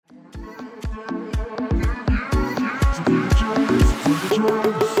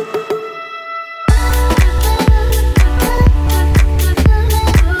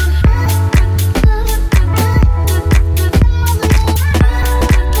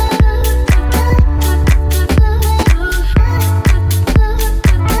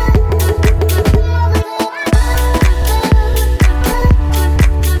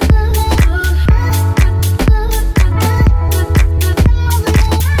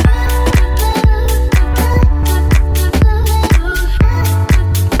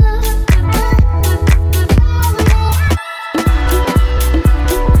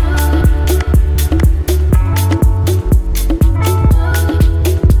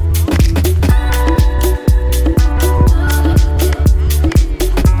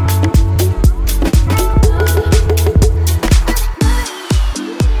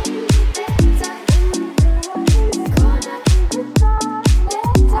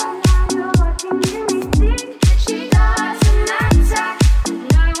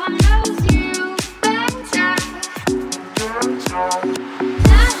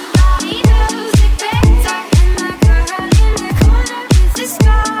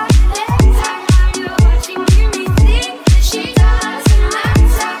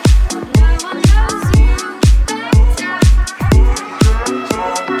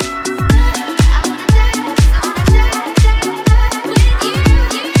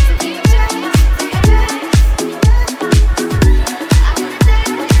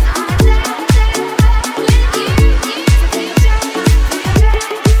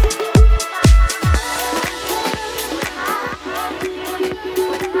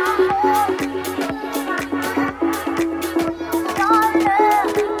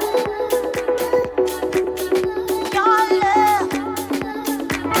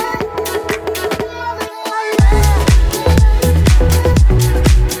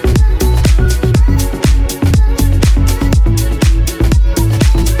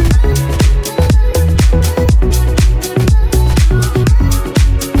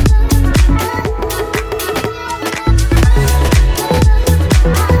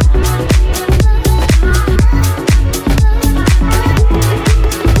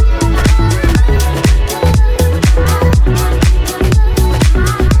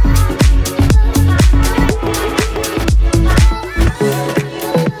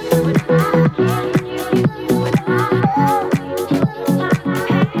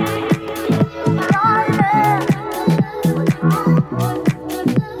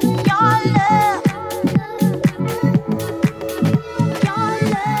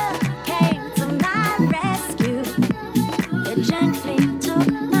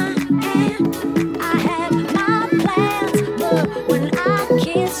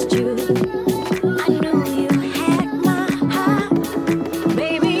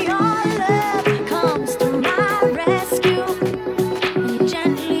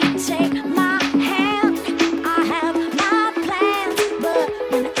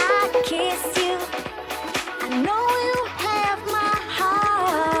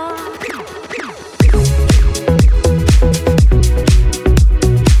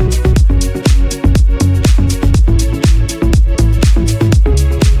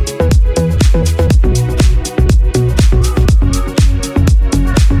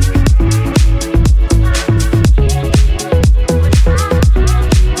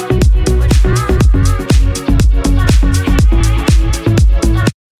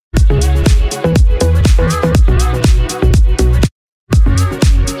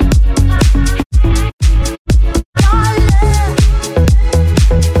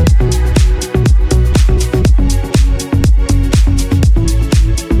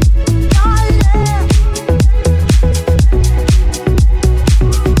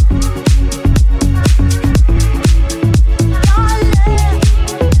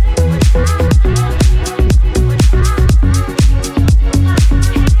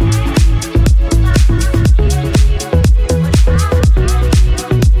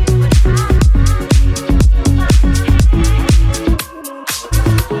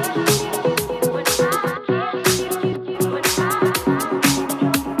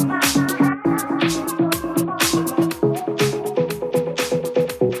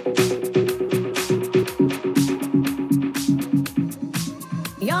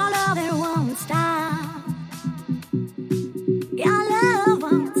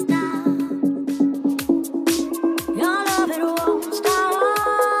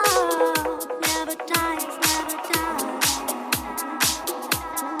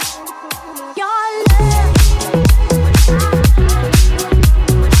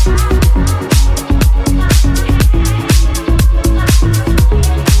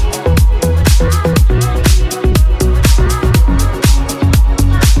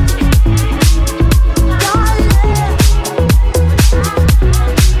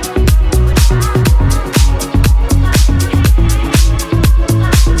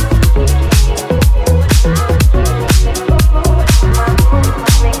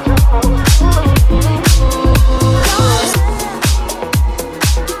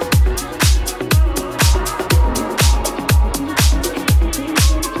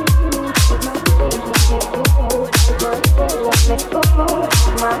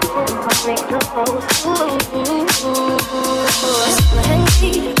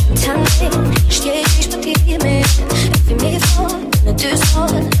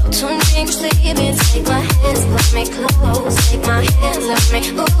Don't drink, sleeping. Take my hands, pull me close. Take my hands, let me.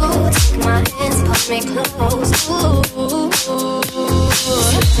 Ooh, take my hands, pull me close. Ooh,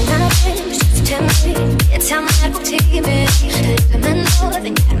 something happened, just tell me. It's how my book TV.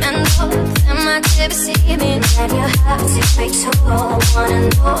 Am I to be seeing that your heart is fake so wanna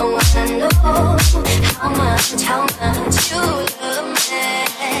know how much you love me.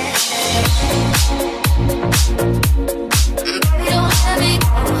 Baby, don't let me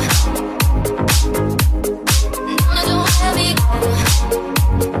go. No, don't let me go.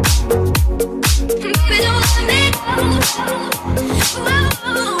 Baby, don't let me go.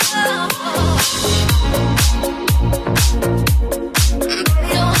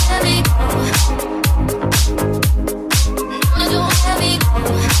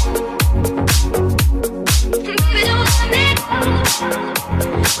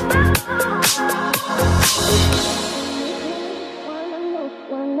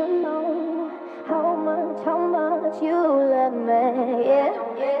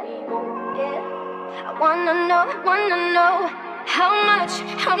 Wanna know how much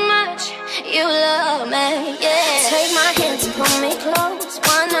you love me, yeah. Take my hands and pull me close.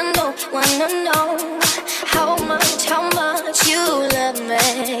 Wanna know how much you love me,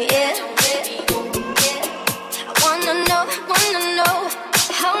 yeah. Wanna know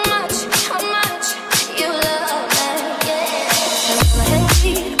how much you love me, yeah.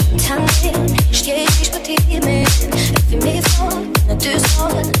 Tanken, ich geh dich mit dir mit. Für mich voll, na du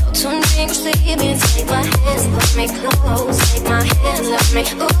soll. Don't drink, sleeping. Take my hands, pull me close. Take my hands, let me.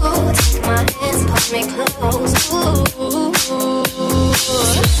 Ooh, take my hands, pull me close. Ooh,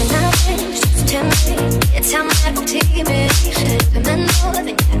 something happened, just tell me. It's how my book TV.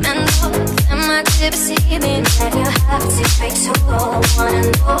 Am I to be seeing that your heart is fake so wanna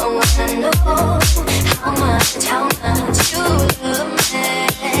know how much you love me.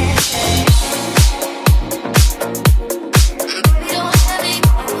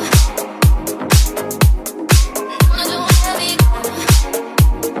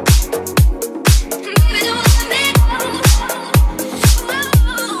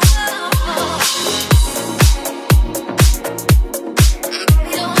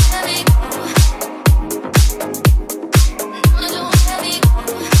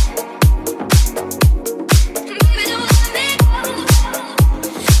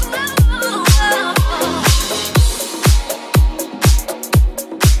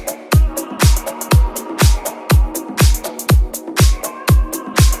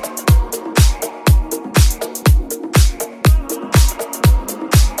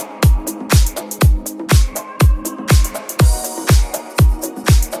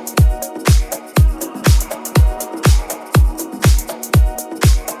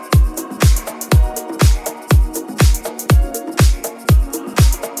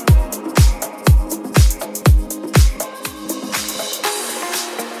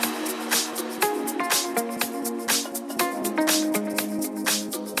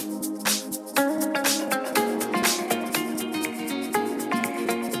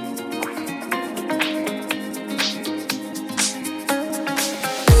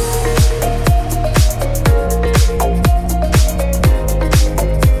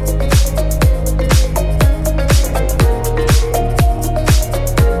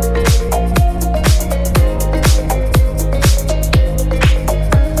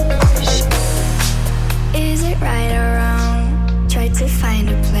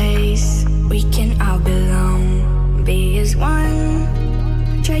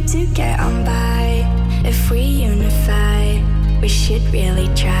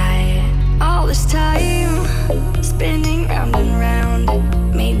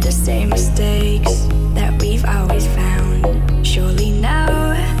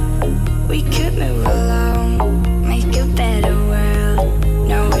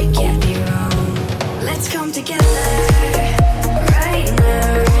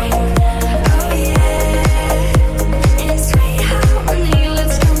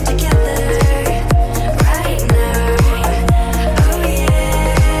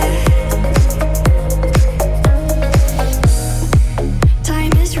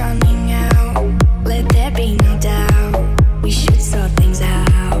 Time is running out, let there be no doubt.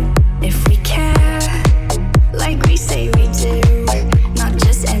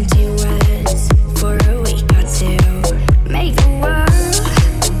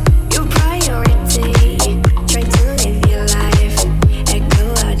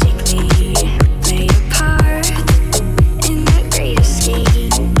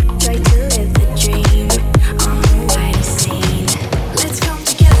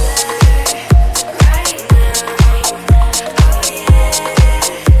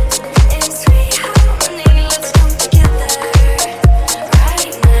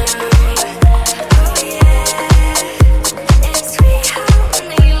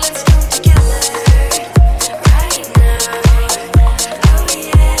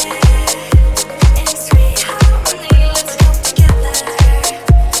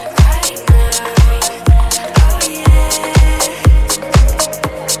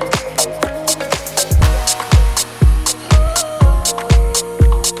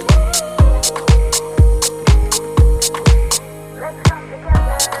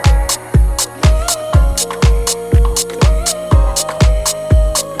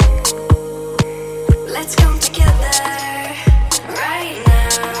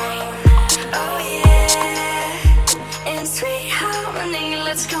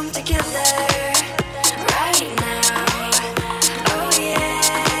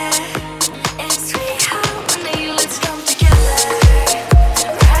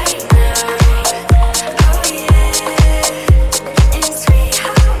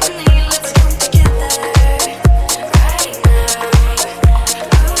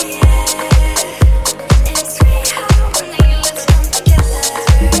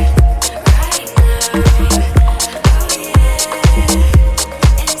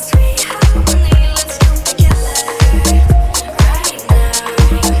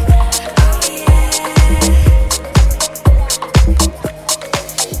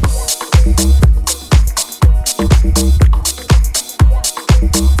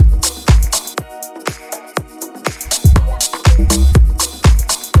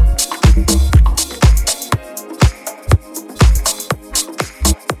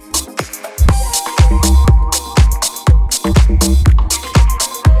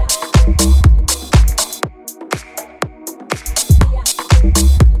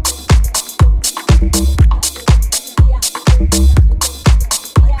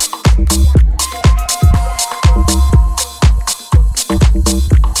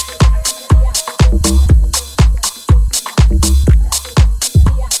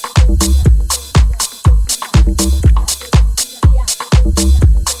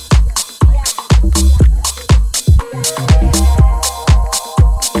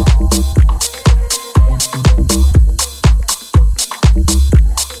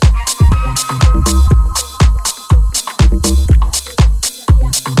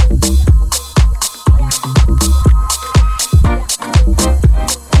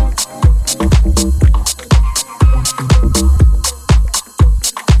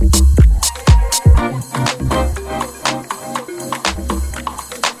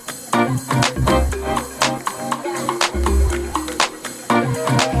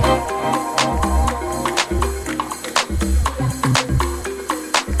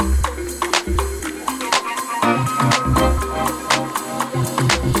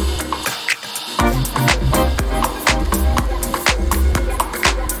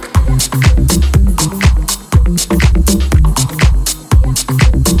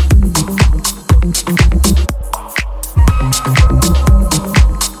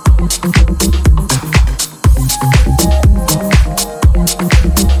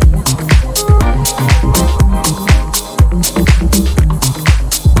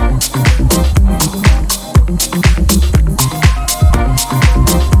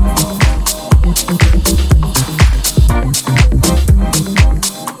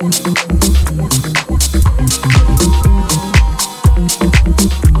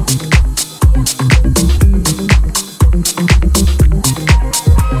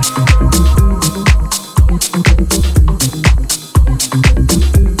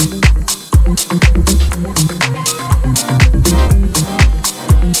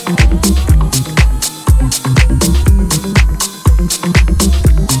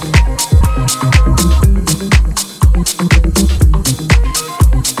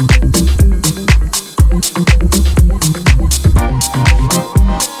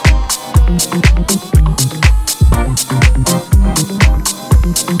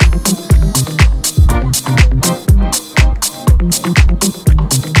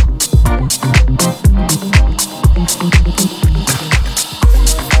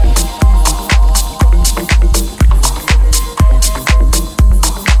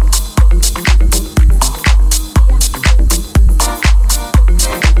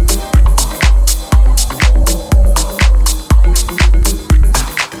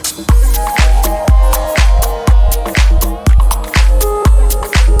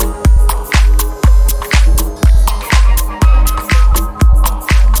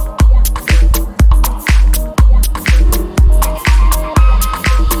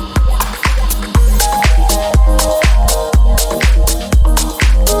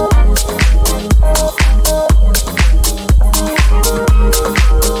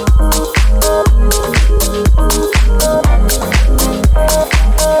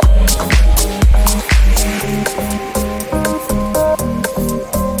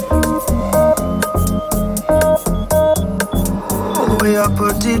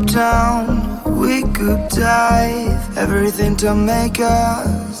 Everything to make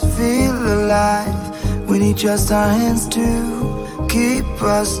us feel alive. We need just our hands to keep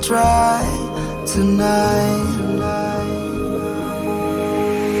us dry tonight.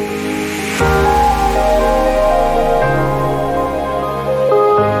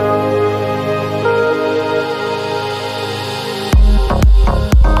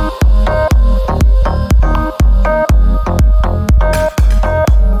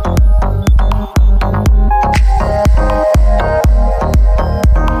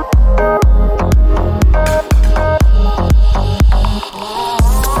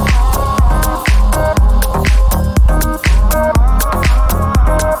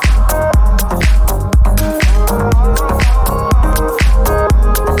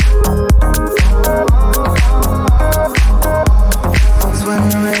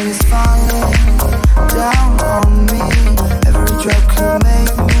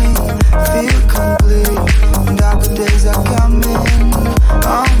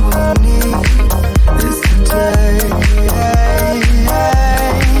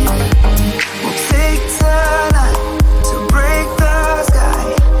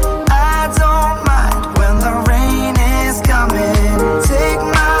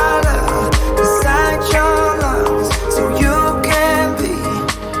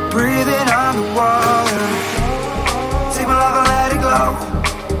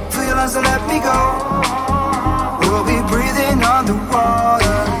 lines to let me go. We'll be breathing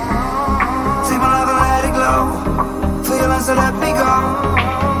underwater. Take my love and let it glow. For your lines to let me go.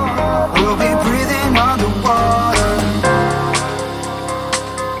 We'll be breathing underwater.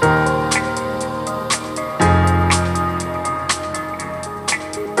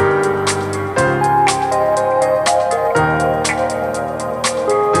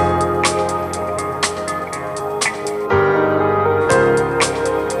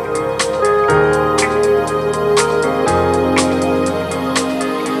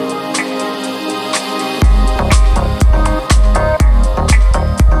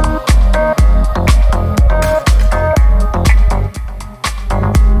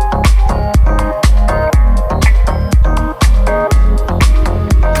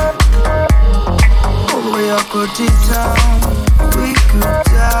 Deep down, we could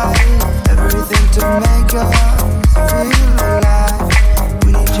die. Everything to make us feel alive.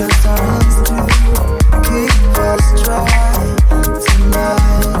 We need just our hands to keep us dry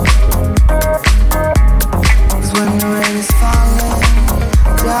tonight. 'Cause when the rain is falling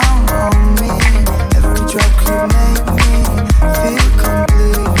down on me, every drop could make me feel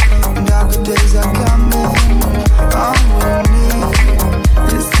complete. And darker days are coming. All we need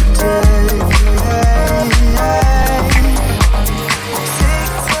is today.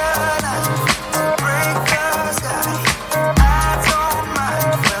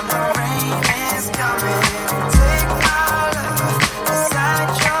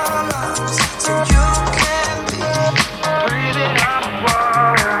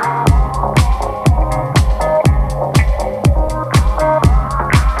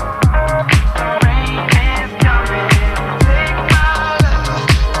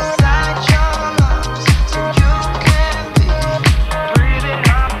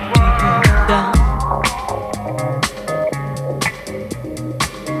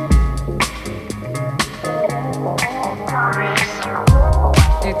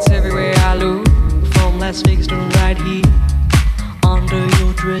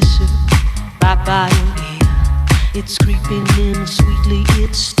 It's creeping in sweetly,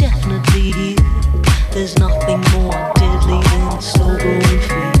 it's definitely here. There's nothing more deadly than slow growing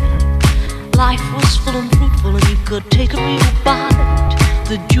fear. Life was full and fruitful and you could take a real bite.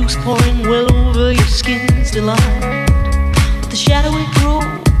 The juice pouring well over your skin's delight. But the shadow it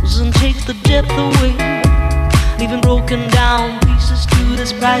grows and takes the depth away, leaving broken down pieces to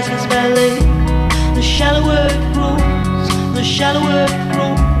this priceless ballet. The shallower it grows, the shallower it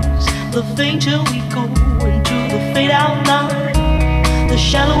grows, the fainter we go into the fade out line. The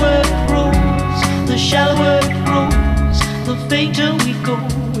shallower it grows, the shallower it grows, the fainter we go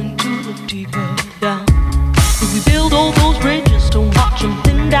into the deeper down. If we build all those bridges, don't watch them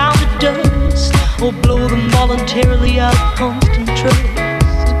thin down to dust, or blow them voluntarily out of constant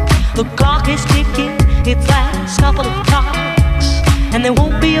trust. The clock is ticking, its last couple of clocks, and there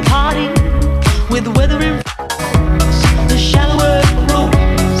won't be a party with the weather in. The shallower it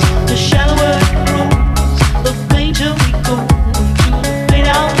grows, the shallower it grows, the fainter we go into the fade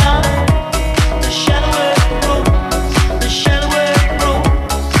out line. The shallower it grows, the shallower it grows,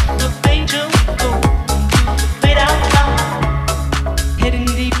 the fainter we go into the fade out line. Heading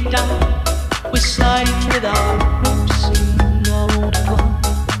deep down, we're sliding without noticing our own decline.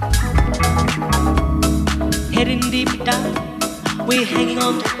 Heading deep down, we're hanging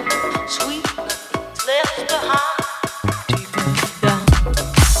on to sweet nothings left behind.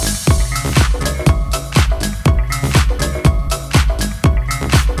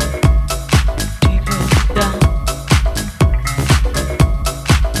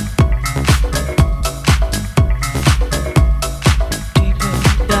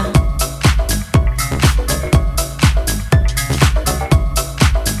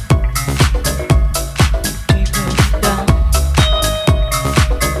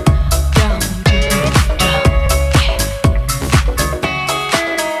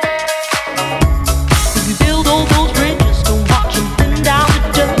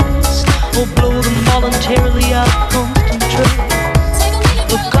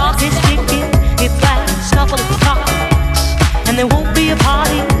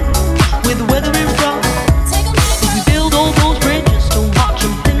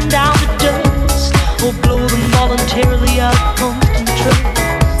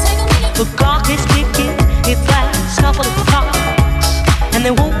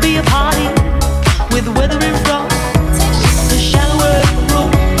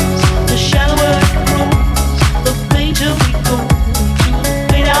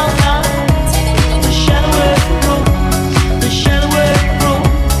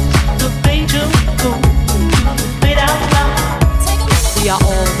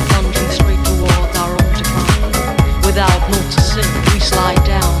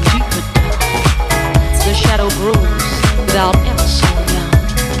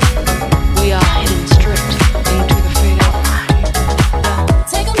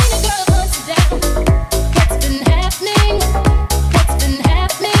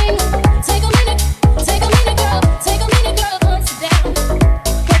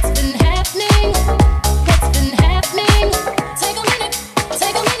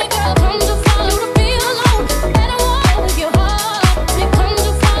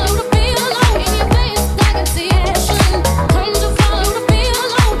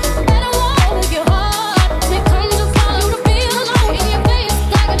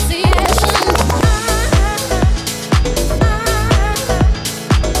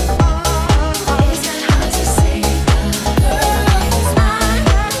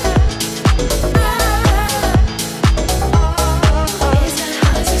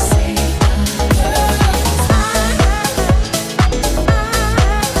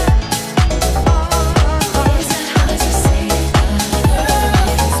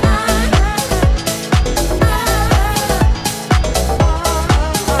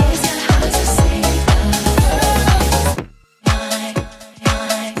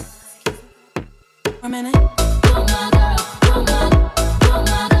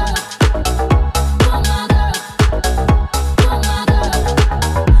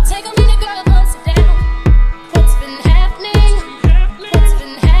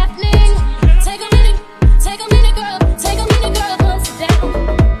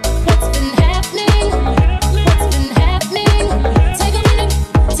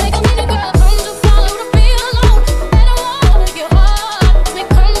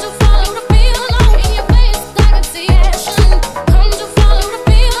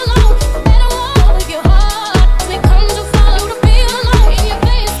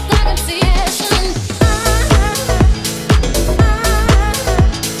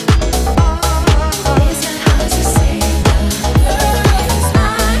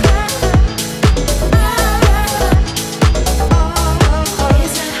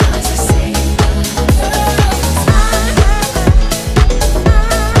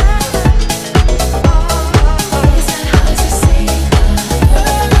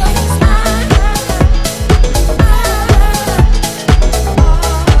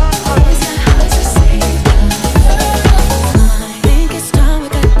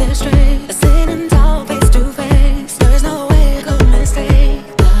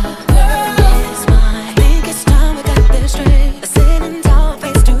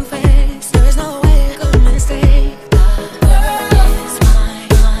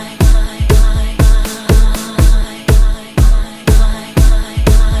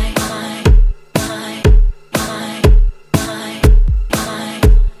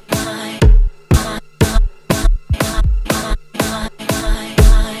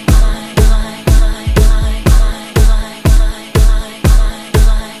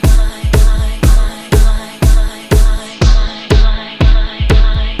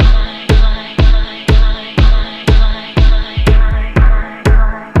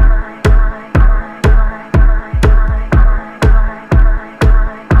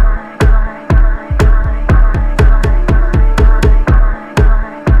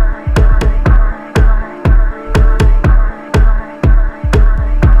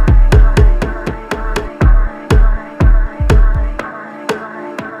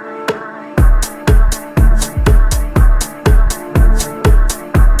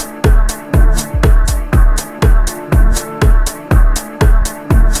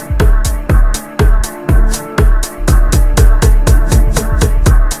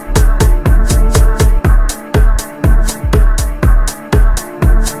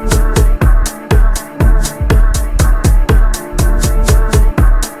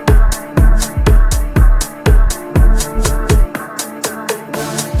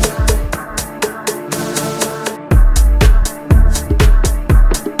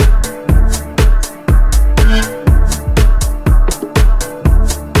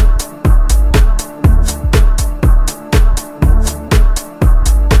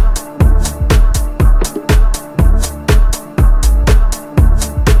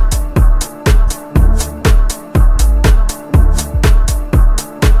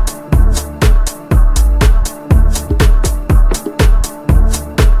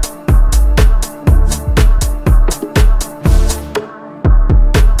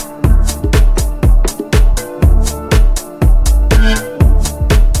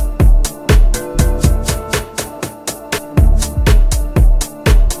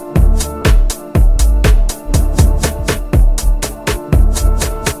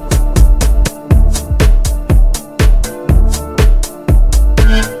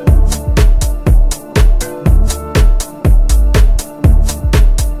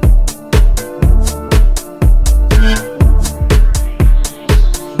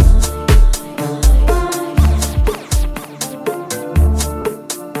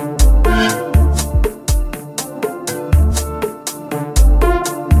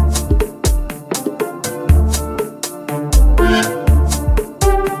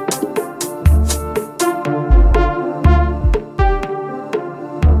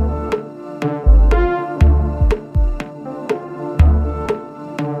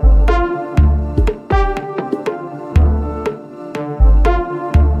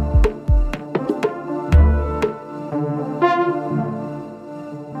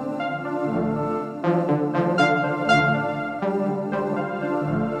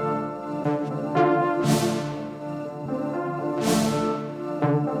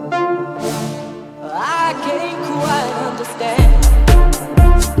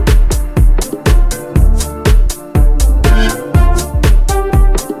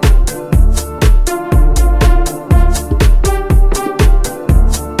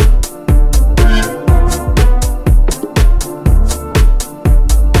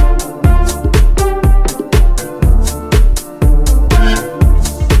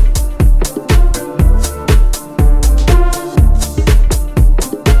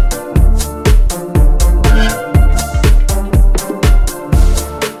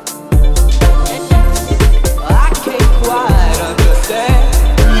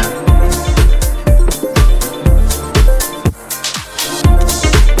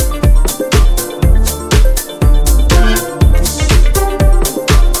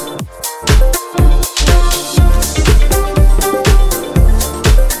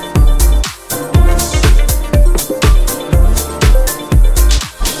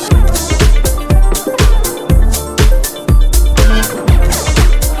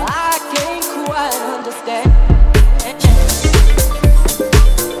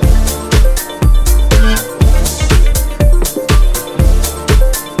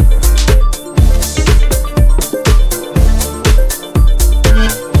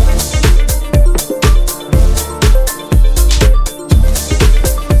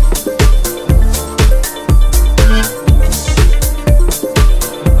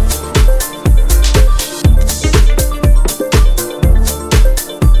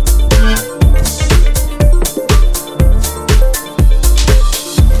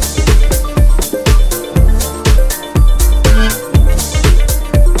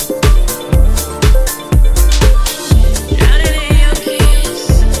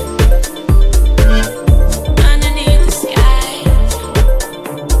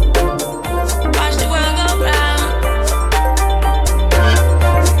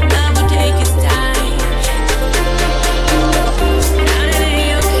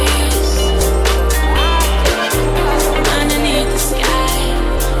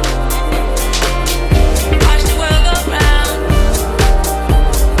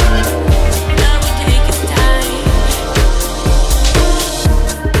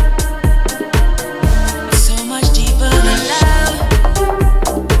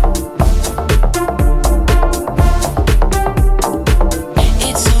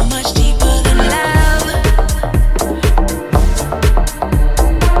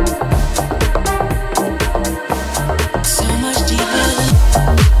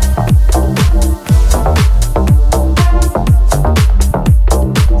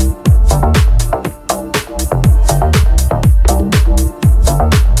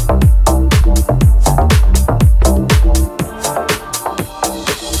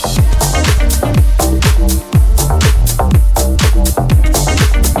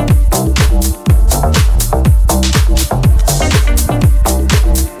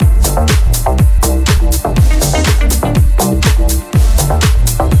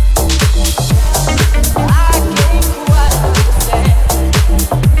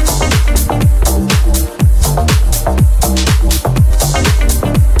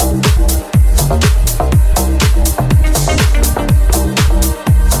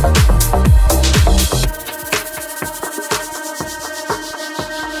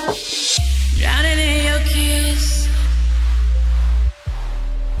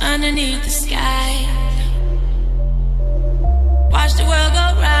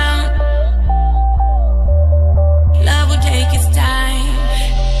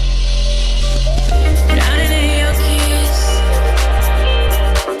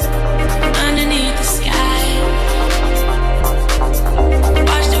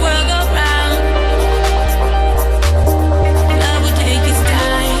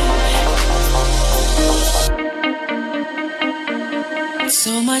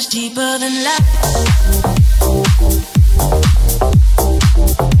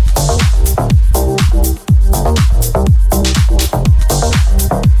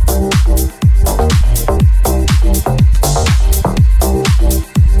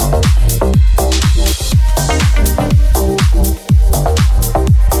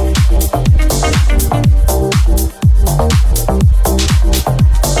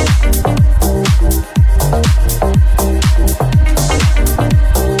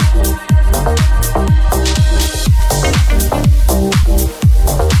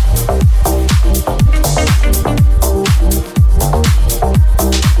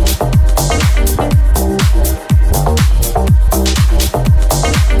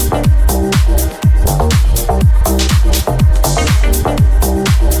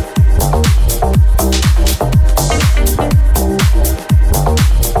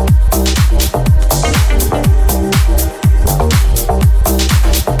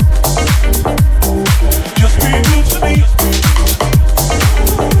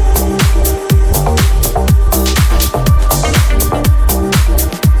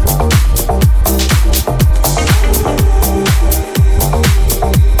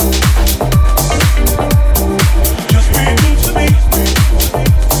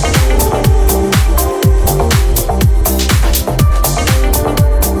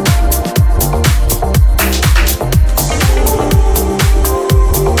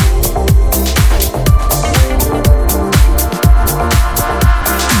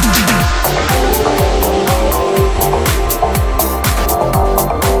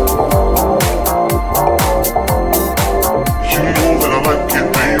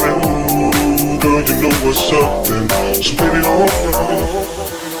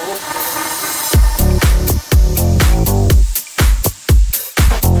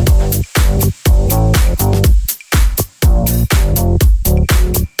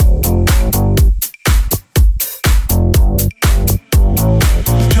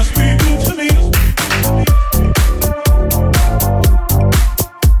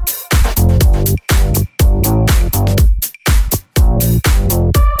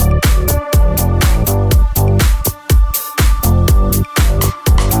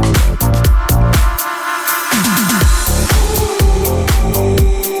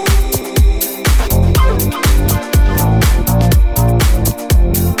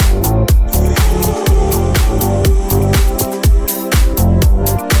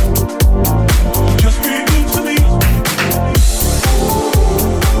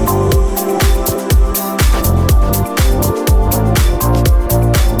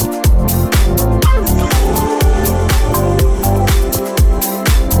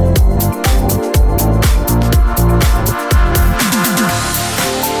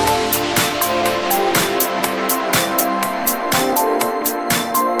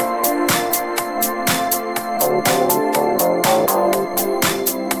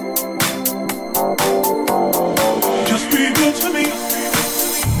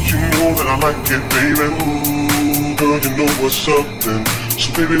 like it, baby. Ooh, girl, you know what's up then.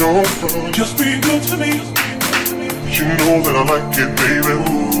 So baby, don't front. Just be good to me. You know that I like it, baby.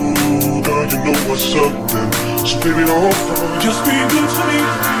 Ooh, girl, you know what's up then. So baby, don't front. Just be good to me.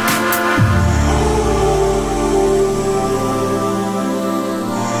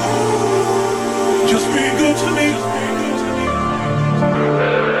 Just be good to me.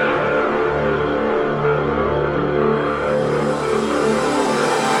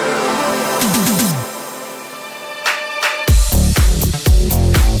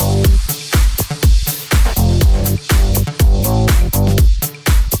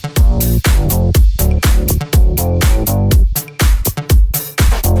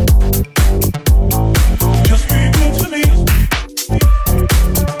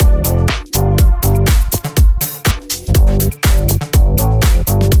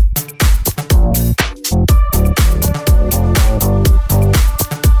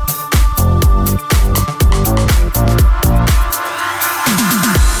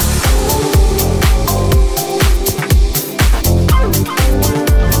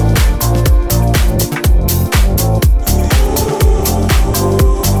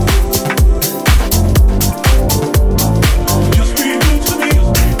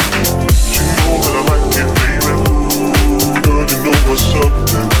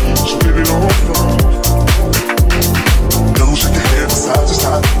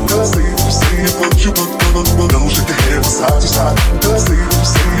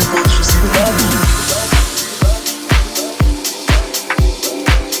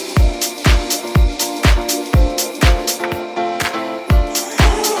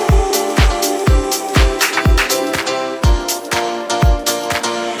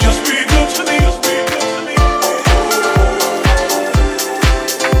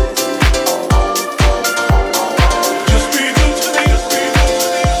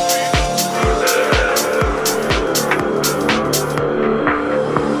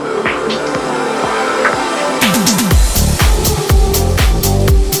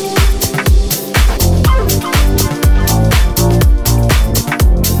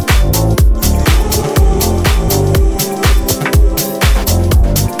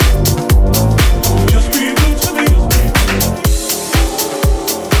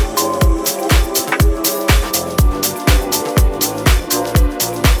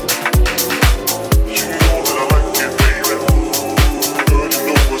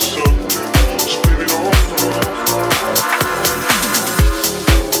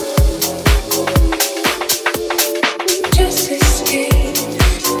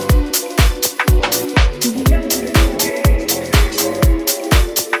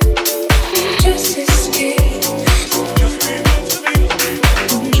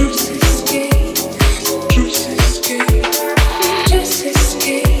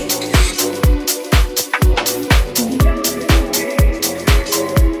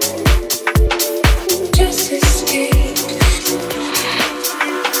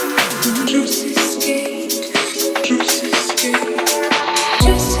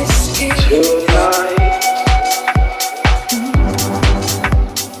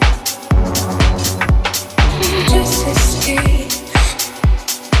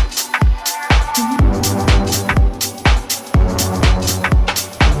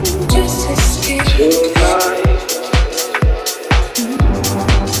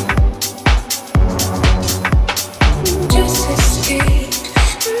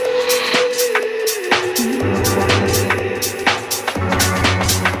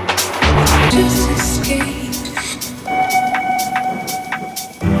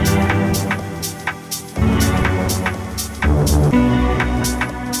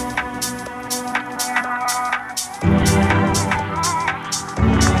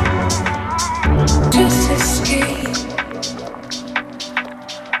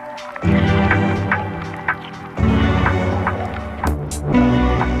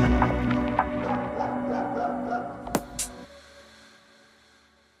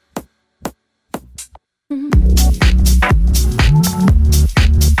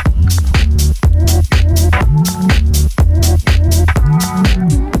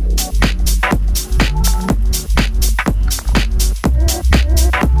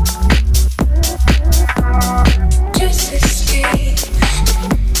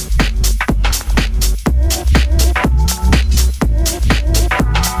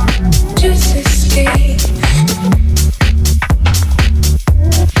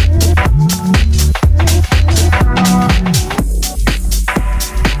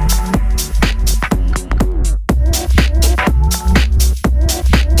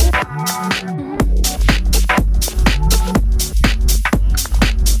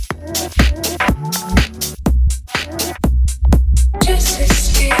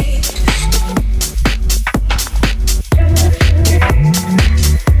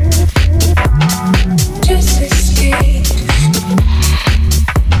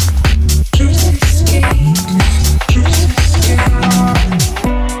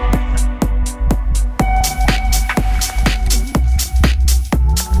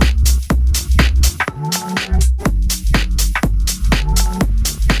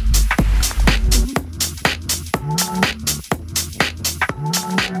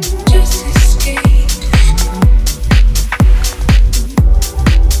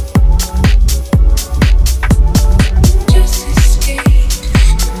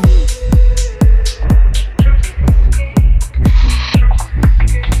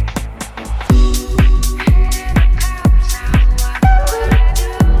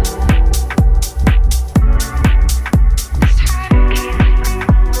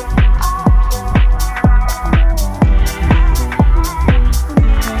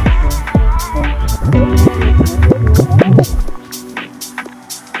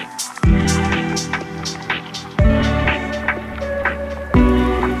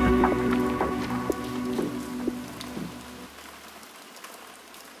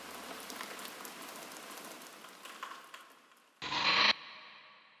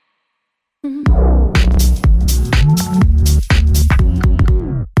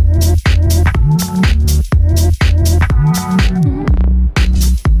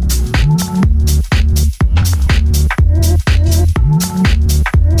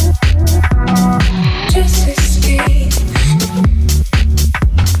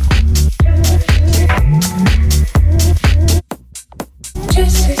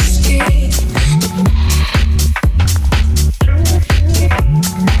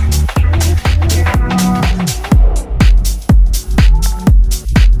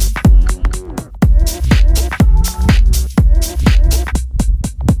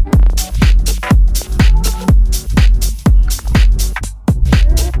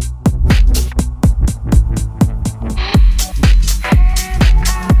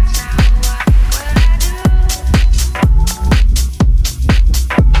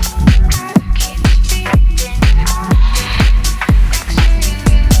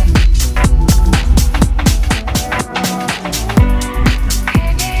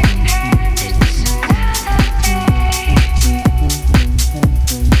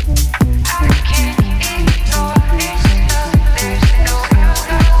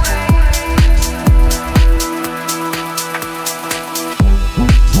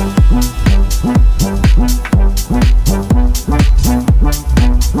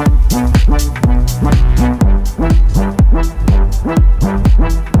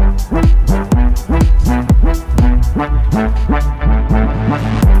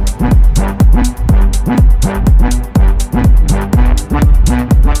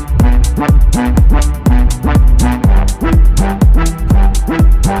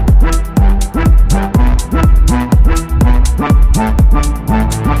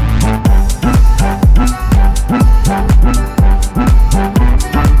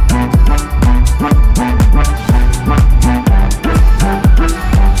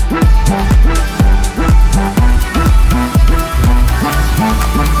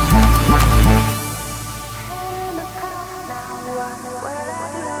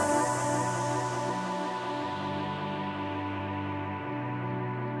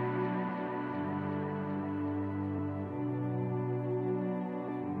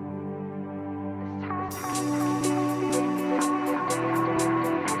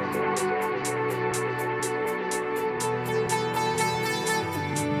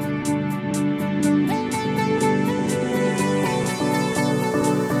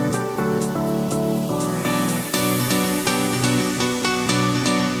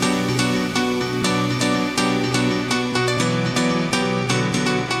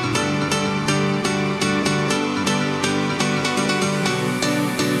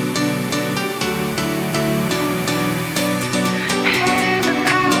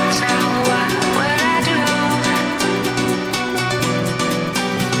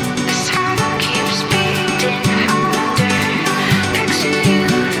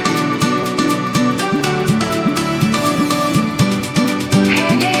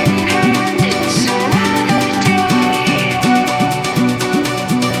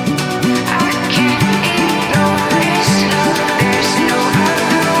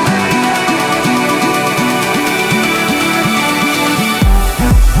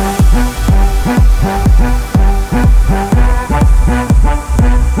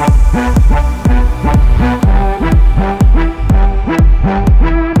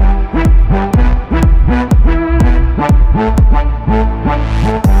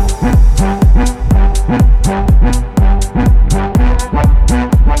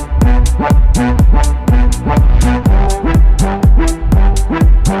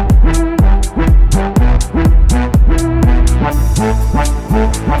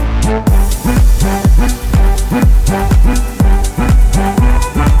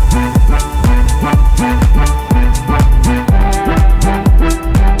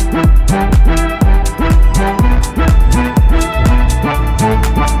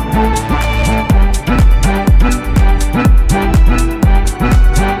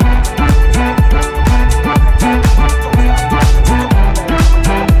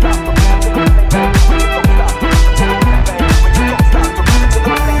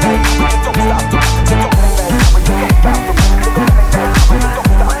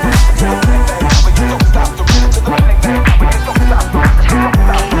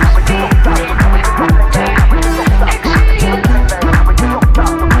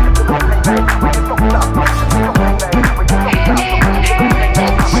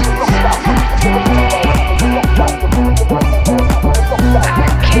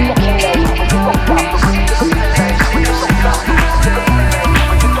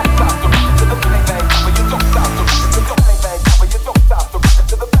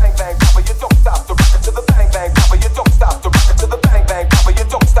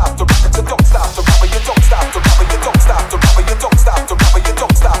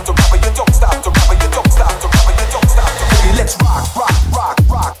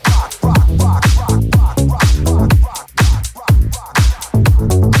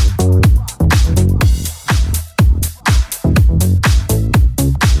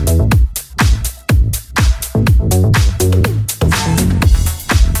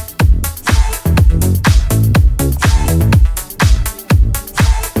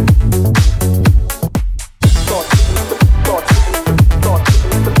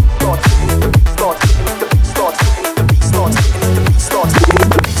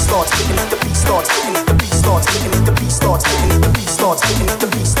 starts kicking, the beat starts kicking, the beat starts kicking, the beat starts kicking, the beat starts kicking, the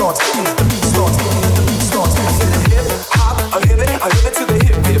beat starts kicking, the beat starts kicking, the beat starts kicking. I said a hip hop, I hit it to the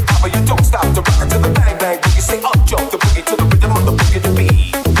hip hip hop, you don't stop the rock to the bang bang boogie. Say up jump the boogie to the rhythm of the boogie to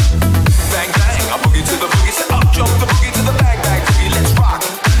beat. Bang bang, I boogie to the boogie. Say up jump the boogie to the bang bang boogie. Let's rock,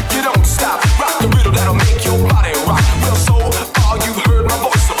 you don't stop, rock the riddle that'll make your body rock. Well, so far you heard my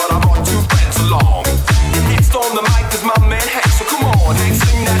voice, but I brought two friends along. And next on the mic is my man Hank, so come on, Hank,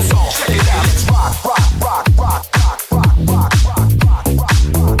 sing that song. Check it out, let's rock, rock, rock, rock, rock, rock, rock, rock, rock, rock, rock,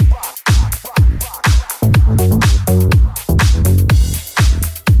 rock.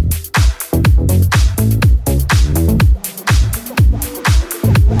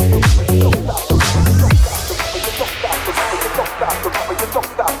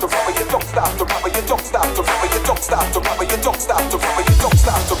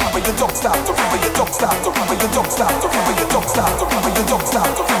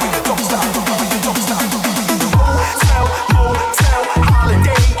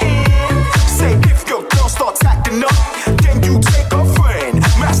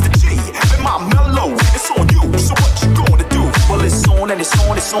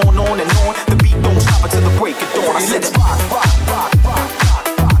 It's on and on. The beat don't stop until the break of dawn. I said it's rock, rock, rock, rock, rock,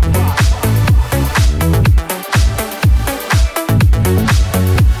 rock, rock.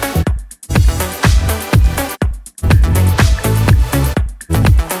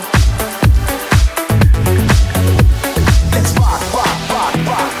 Let's rock, rock, rock,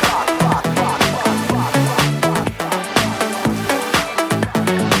 rock, rock, rock, rock, rock, rock, rock.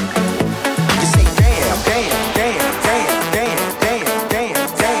 You say damn, damn, damn, damn, damn, damn, damn,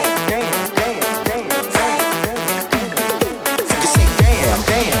 damn, damn, damn, damn, damn. You say damn,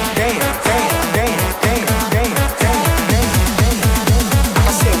 damn, damn, damn, damn, damn, damn, damn, damn.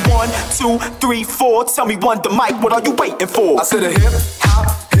 I said 1, 2, 3, 4. Tell me one, the mic. What are you waiting for? I said a hip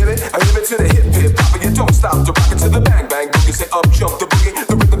hop, hit it. I hit it to the hip hip hop, and you don't stop to rock it to the bang bang boogie. Say up jump the boogie,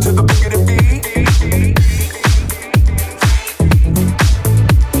 the rhythm to the boogie to beat.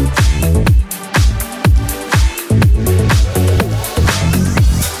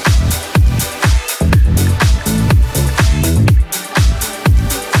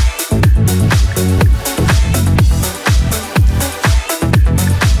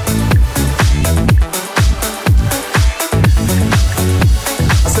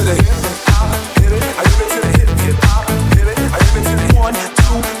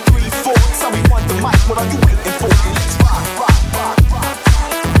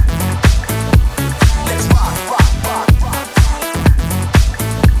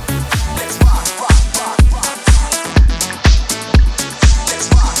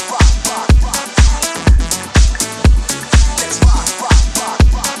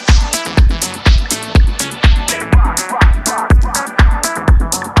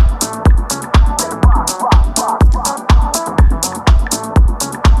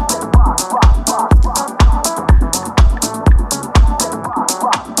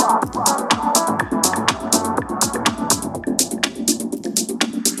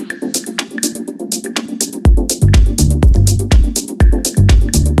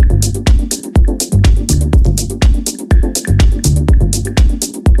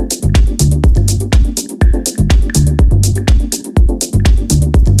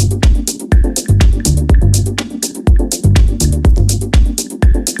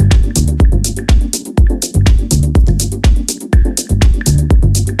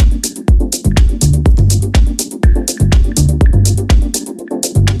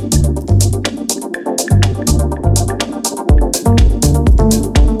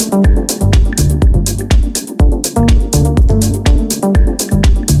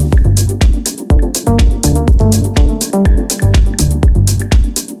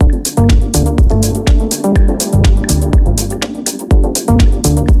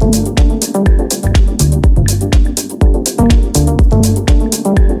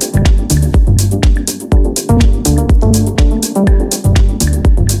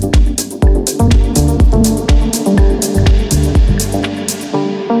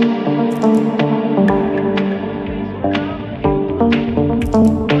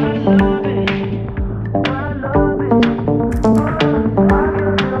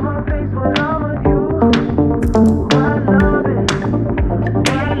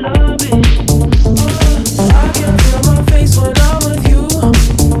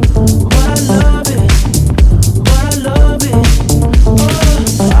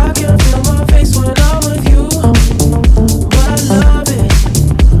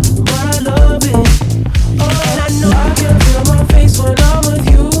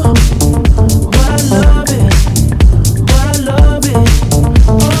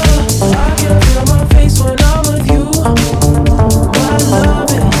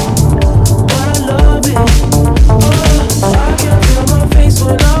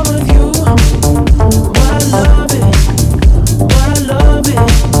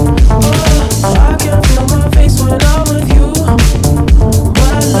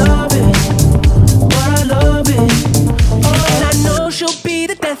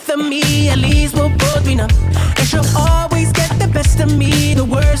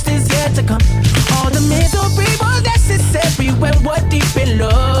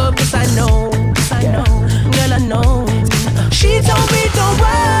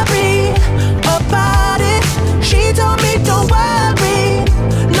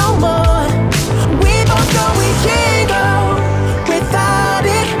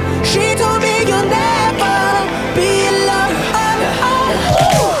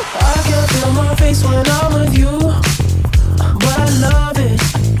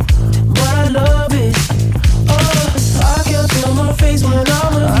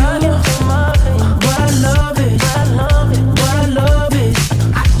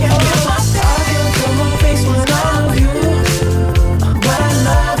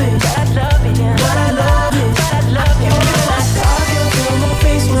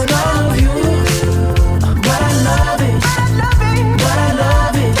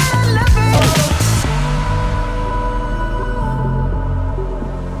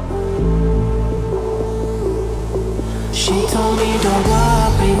 She told me don't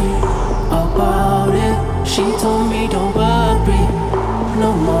worry about it. She told me don't worry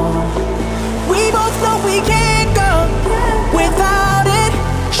no more. We both know we can't go without it.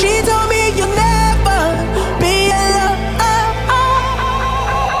 She told me you'll never be alone.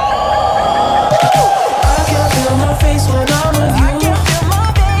 I can feel my face when I'm with you.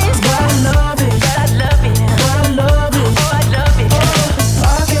 But I love it. But I love it. But I love it. Oh, I love it.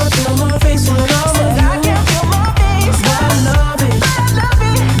 I can feel my face when I'm with you. I can feel my face. But I love it. But I love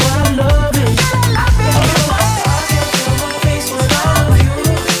it. But I love it. But I love it. I can feel my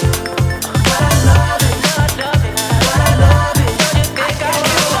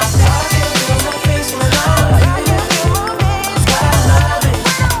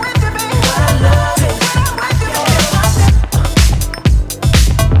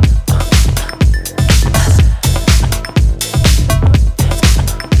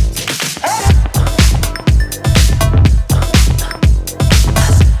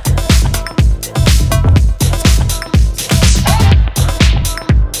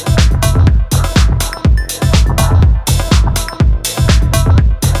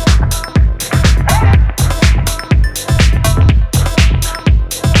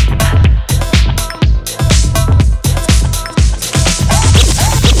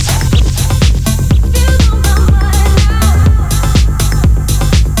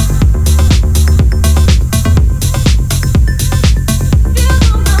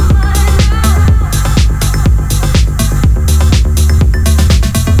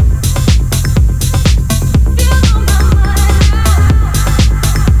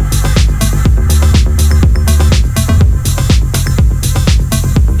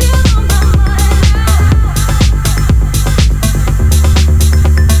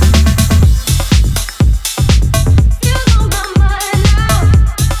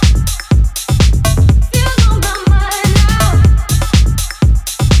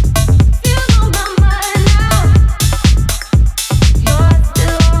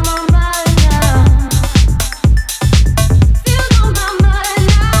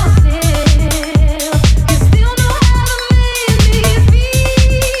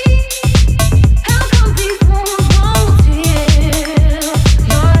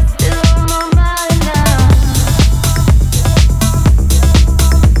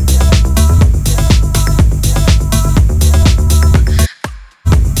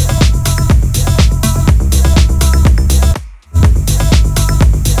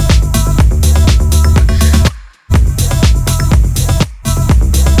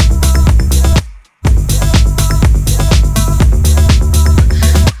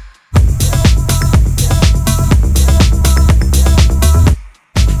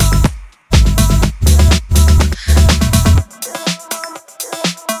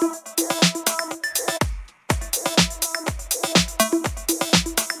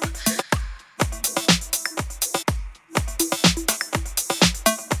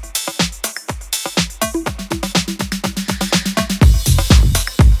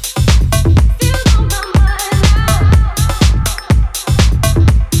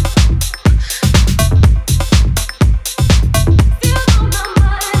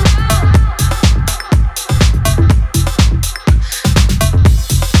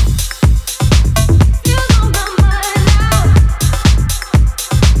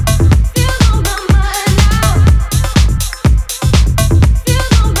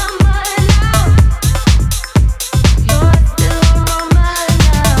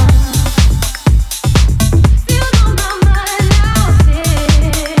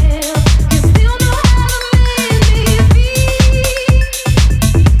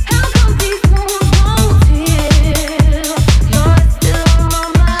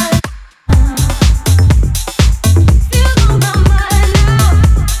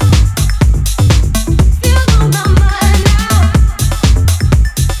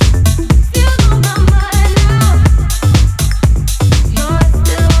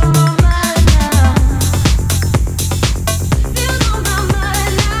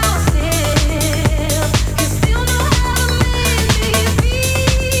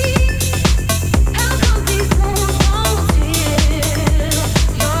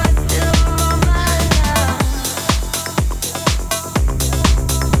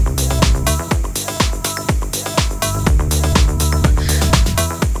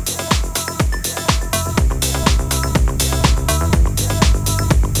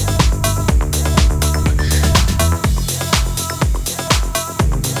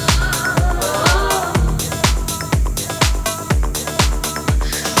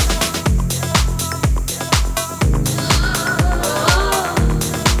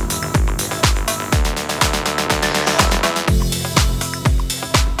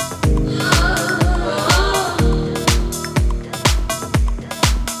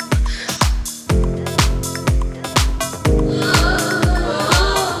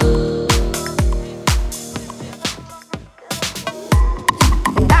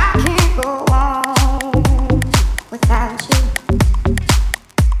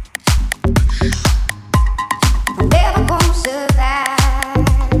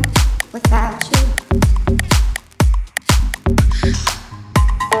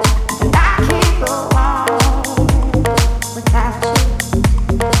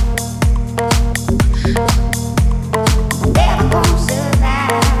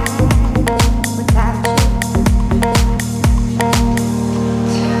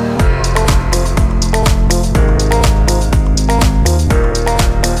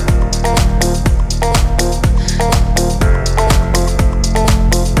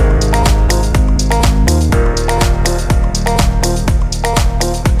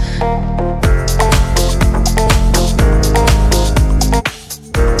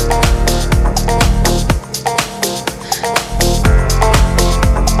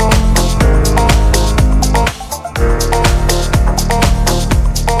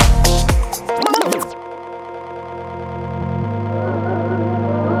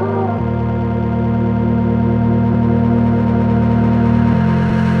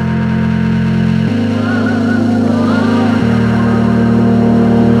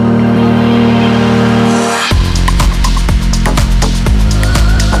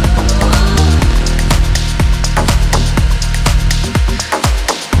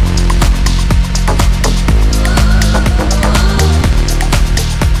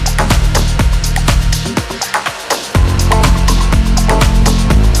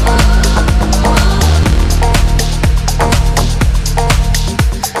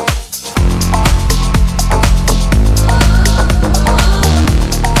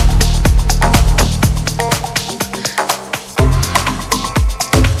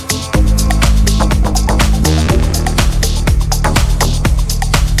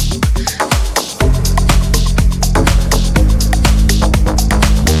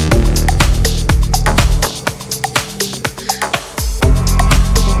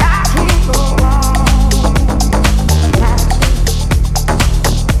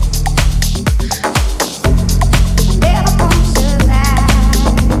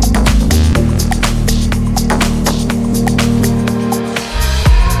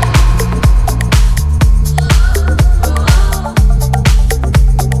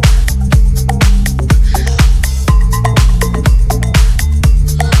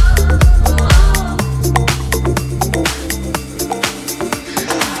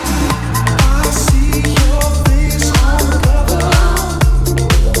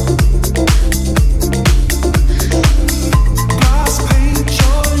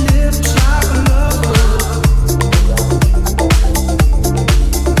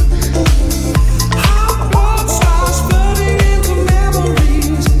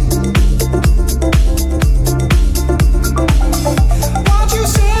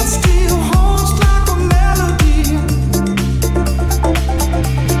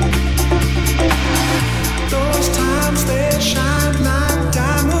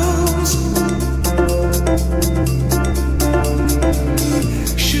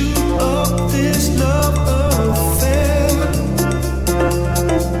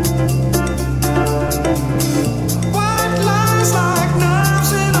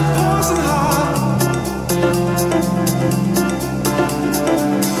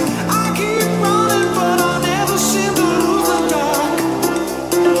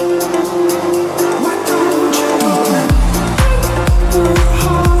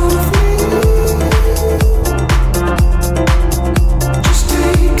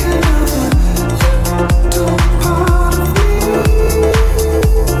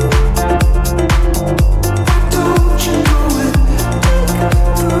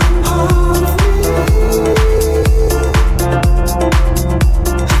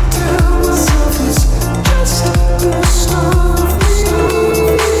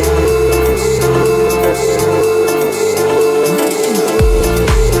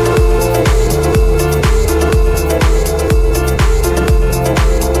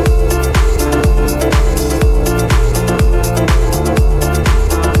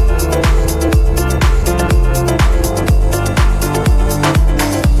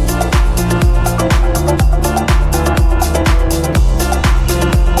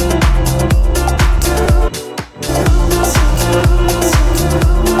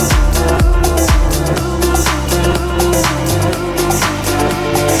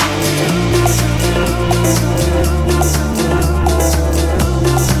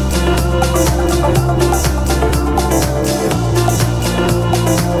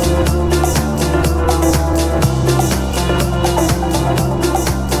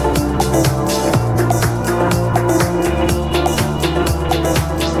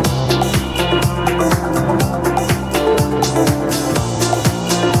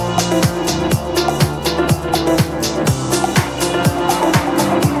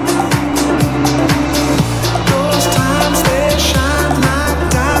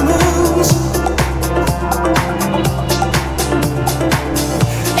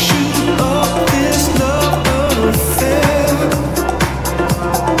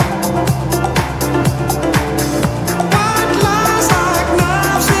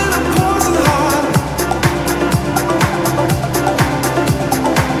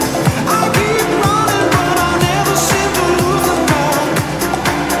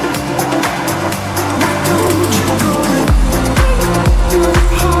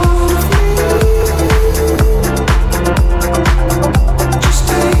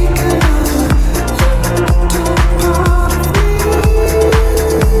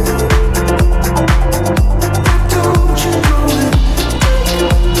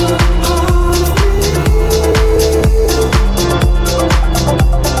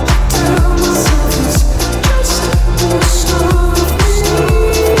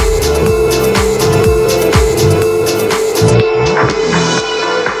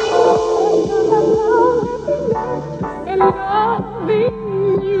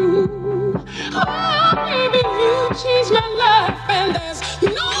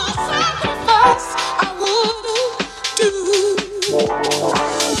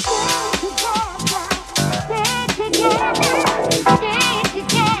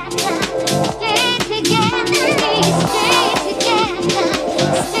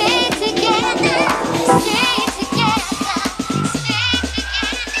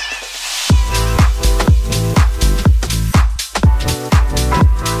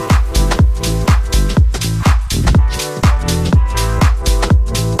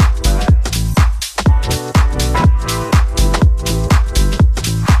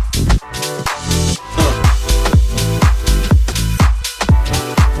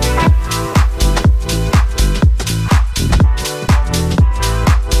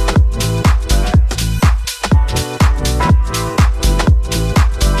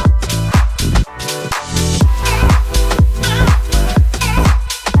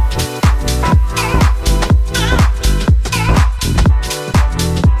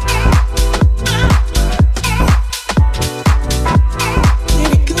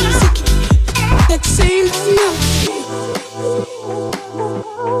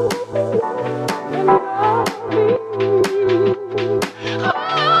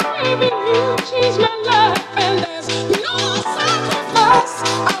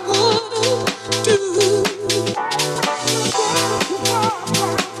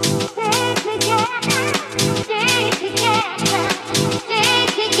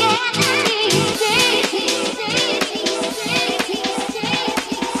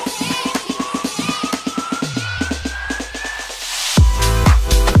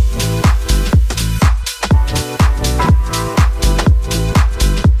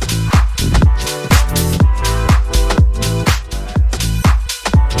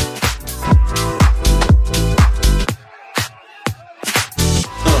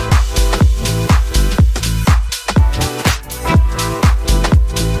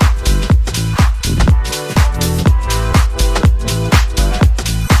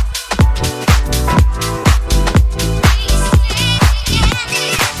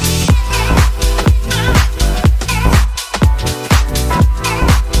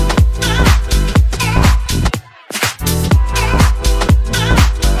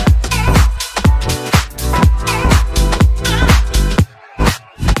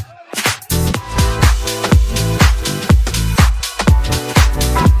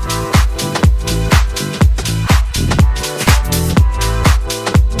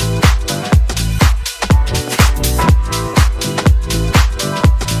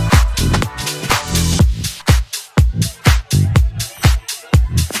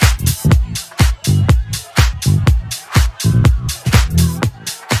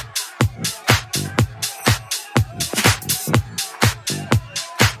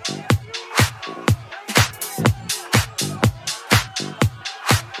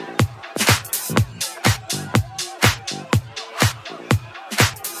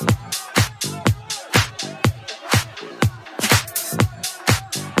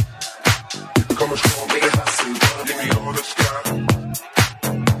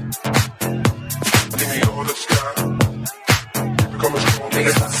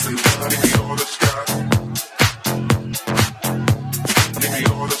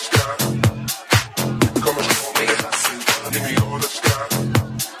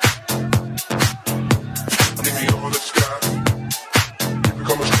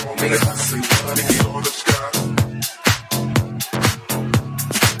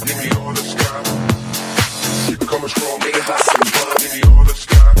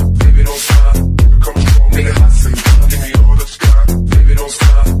Baby, don't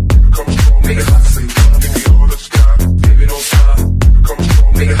stop.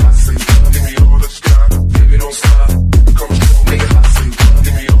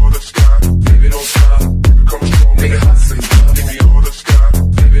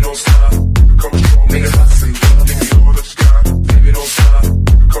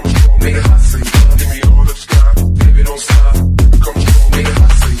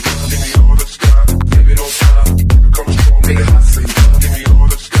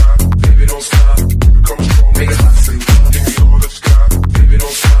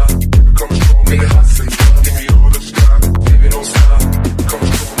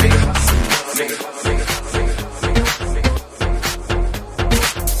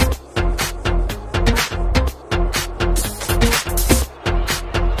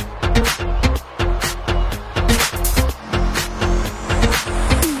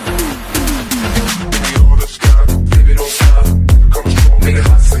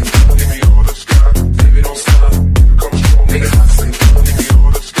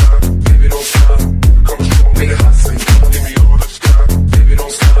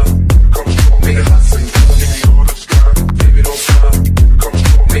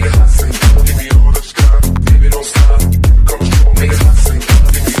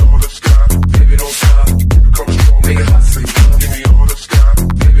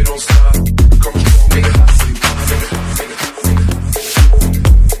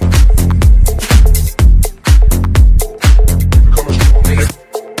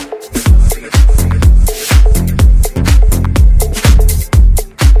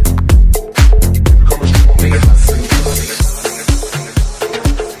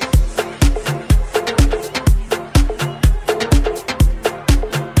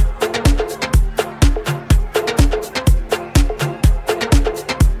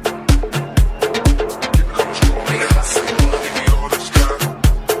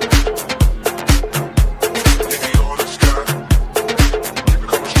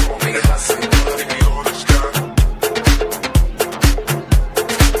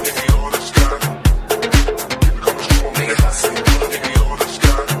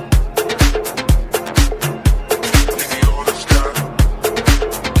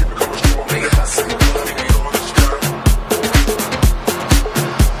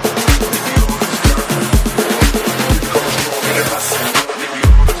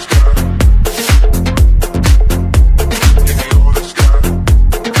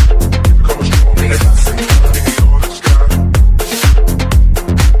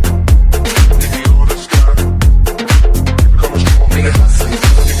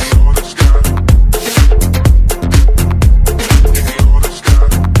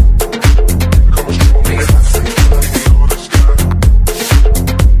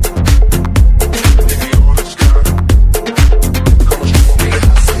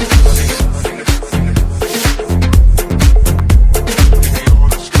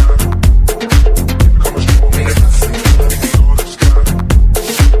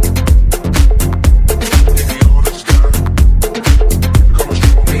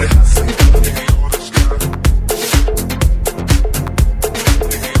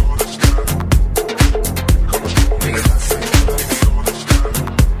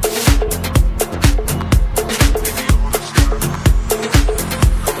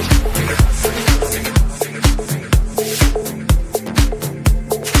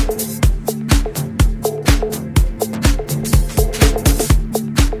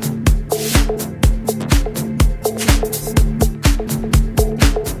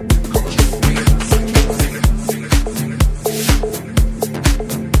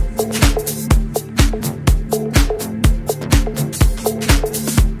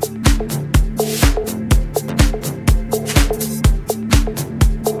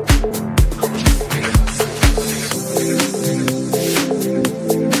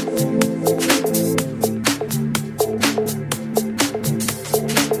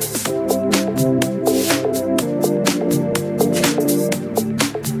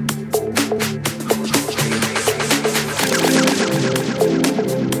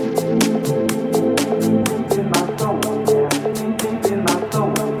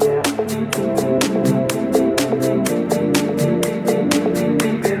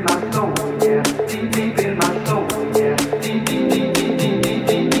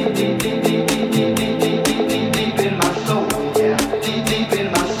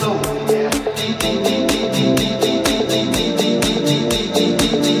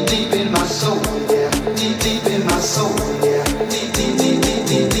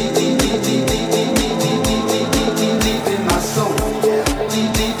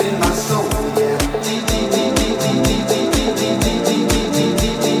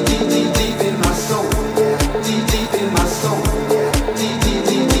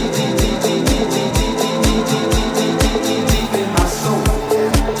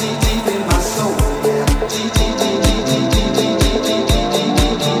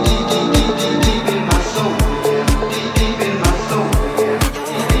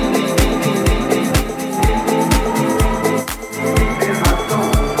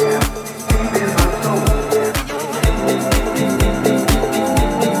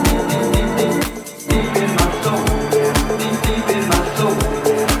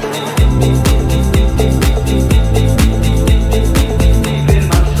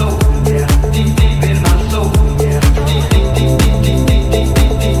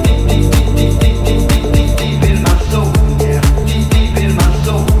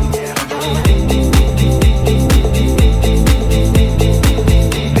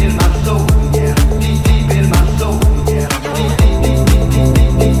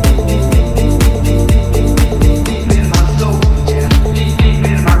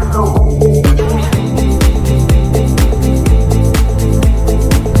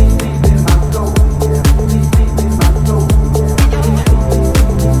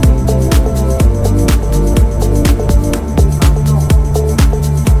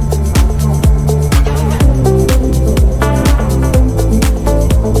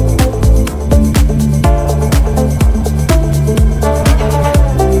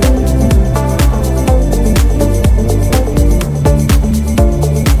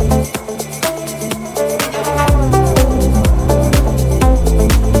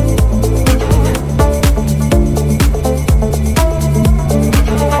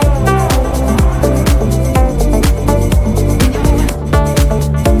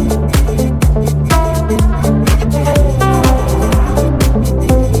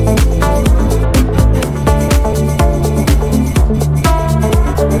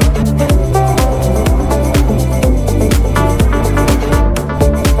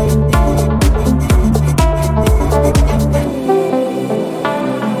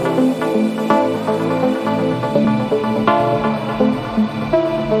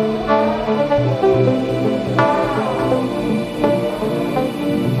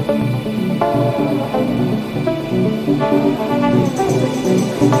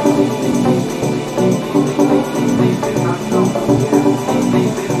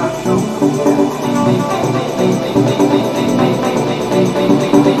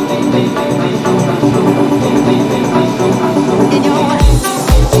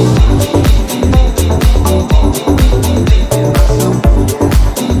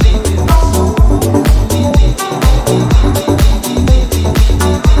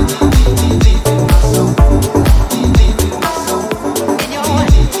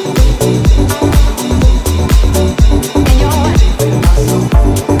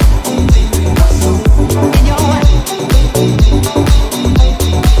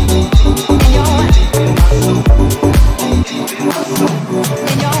 In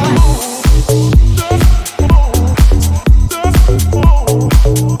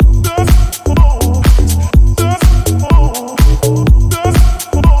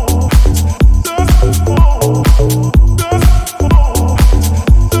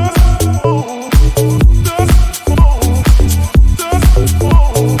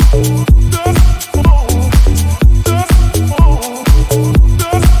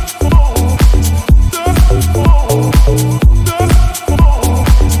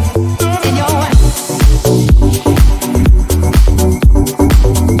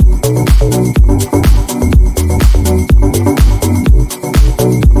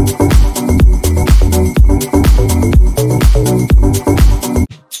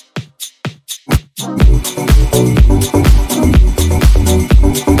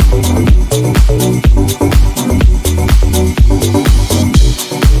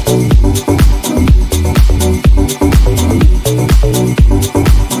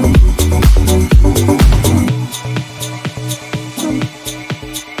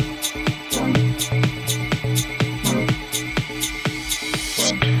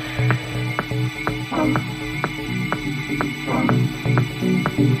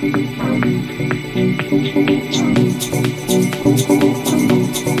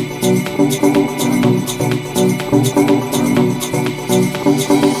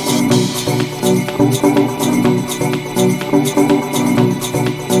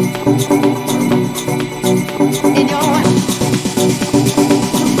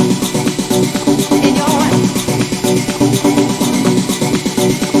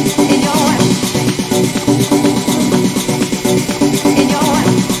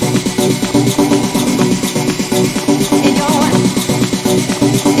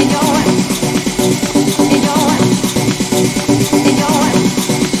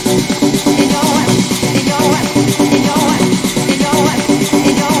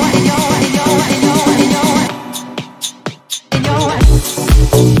your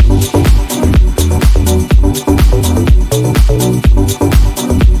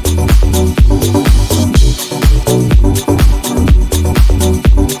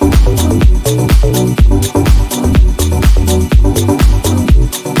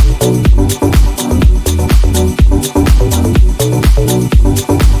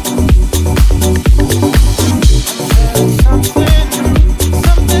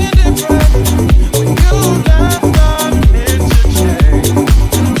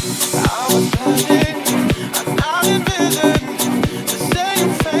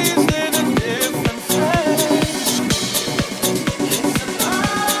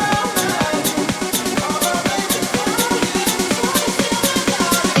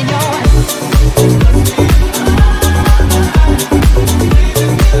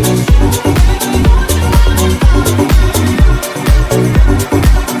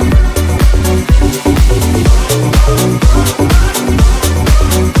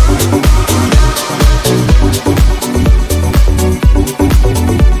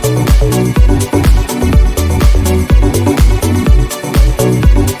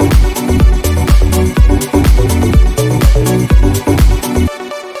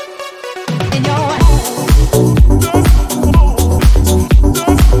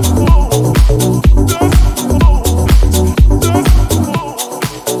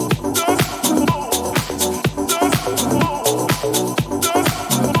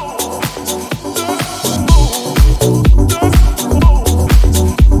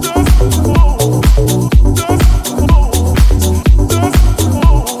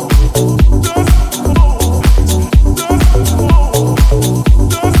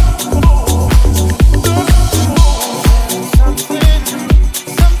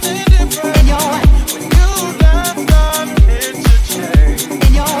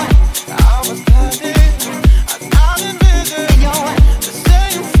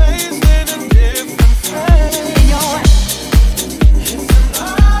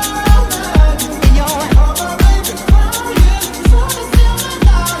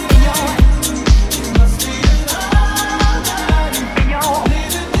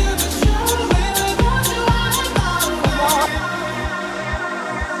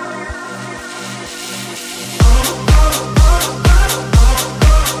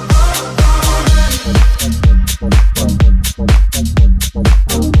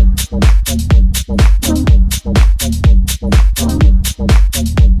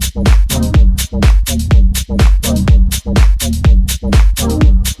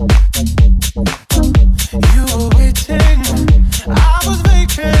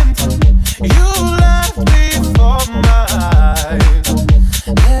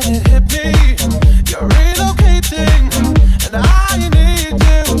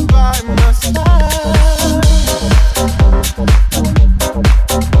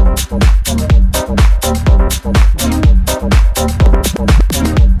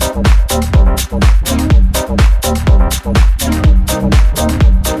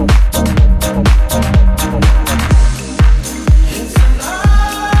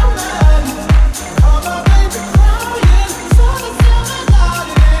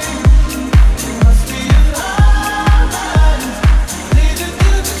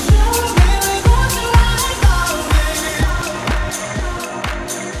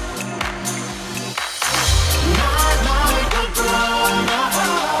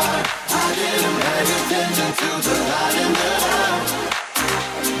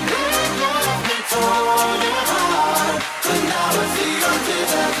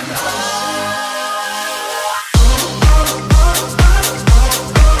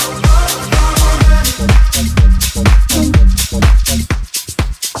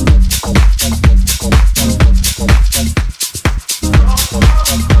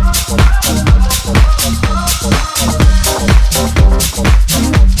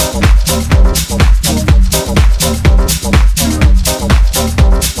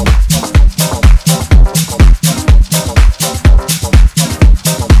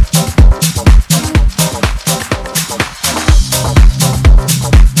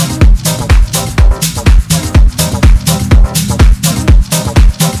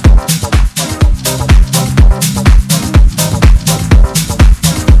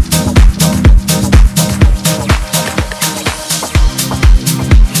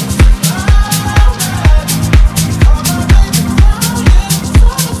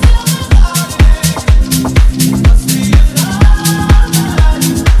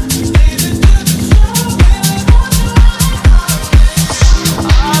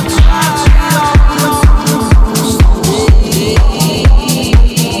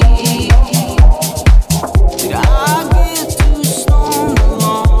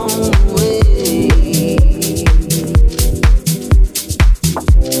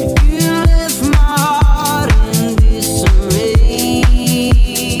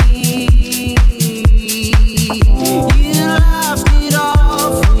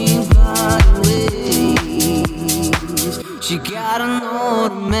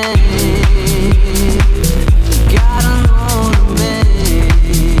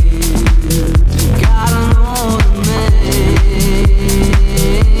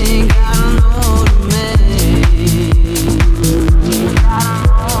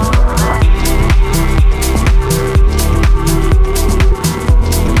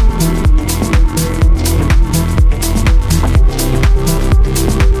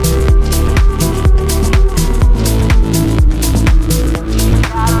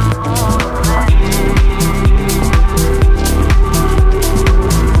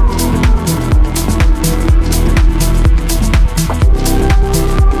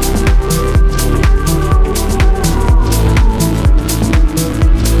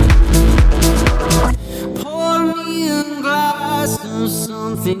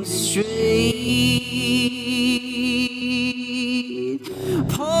something straight.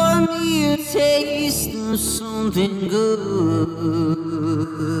 Pour me a taste of something good.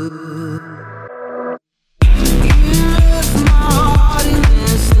 You left my heart in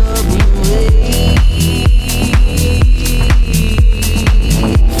a stubborn way.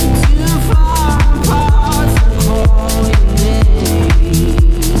 Too far apart to call your name.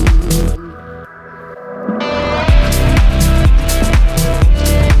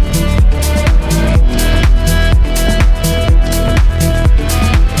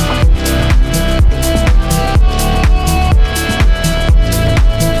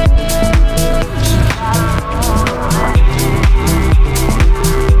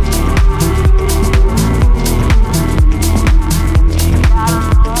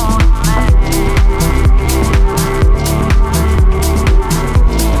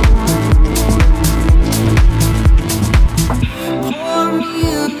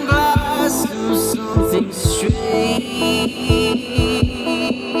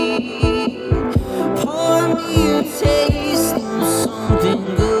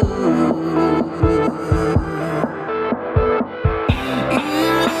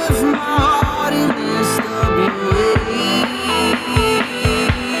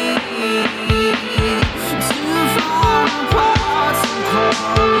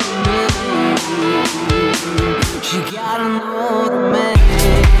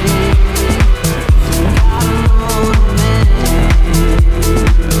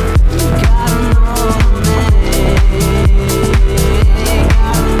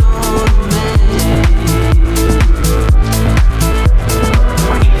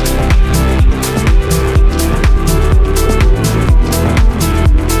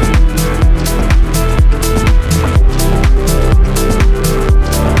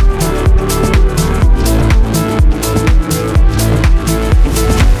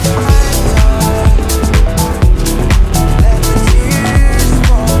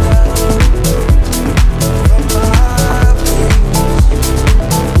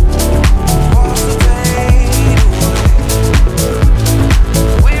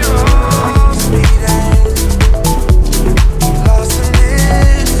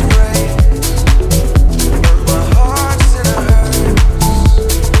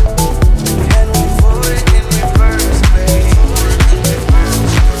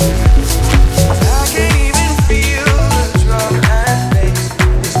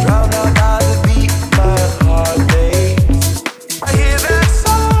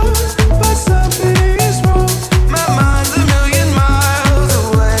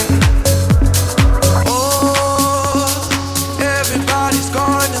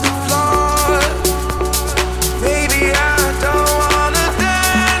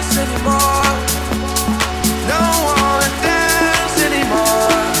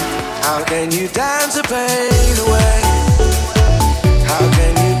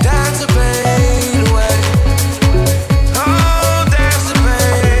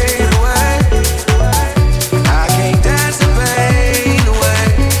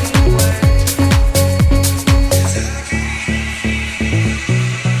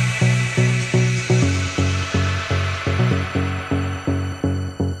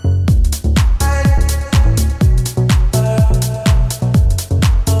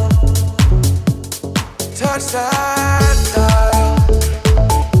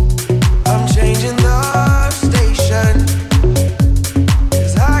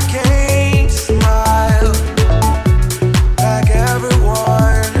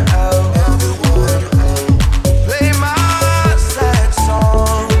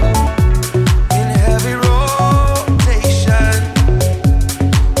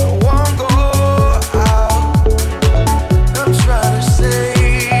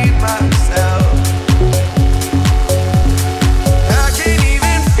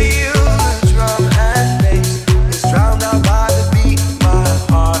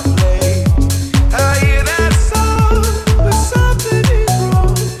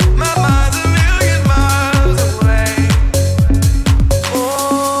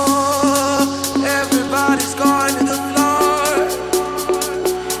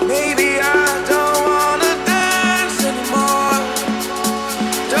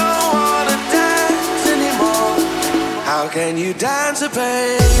 can you dance the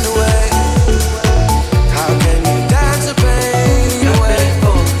pain away? How can you dance the pain away?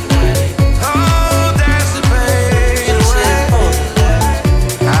 Oh, dance the pain away.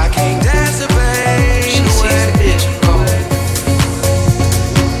 I can't dance the pain away.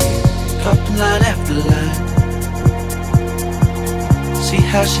 Up line after line. See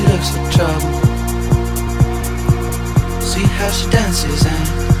how she looks like trouble. See how she dances and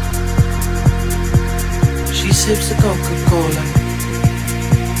she sips the Coca-Cola.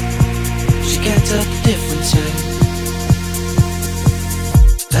 She can't tell the difference yet.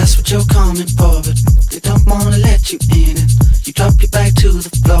 That's what you're coming for, but they don't wanna let you in. And you drop your back to the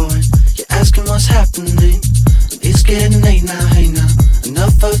floor and you're asking what's happening. It's getting late now, hey now.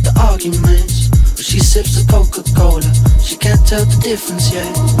 Enough of the arguments. But she sips the Coca-Cola. She can't tell the difference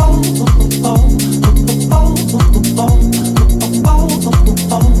yet.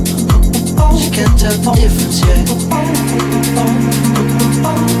 She can't tell the difference yet.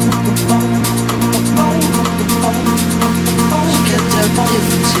 She can't tell the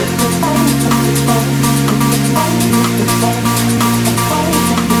difference yet.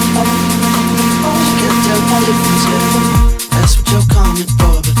 She can't tell the difference yet. That's what you're coming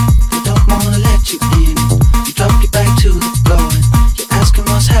for, but they don't wanna let you in. You drop your back to the floor and you're asking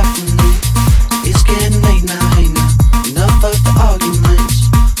what's happening. It's getting late now, hey now. Enough of the arguments.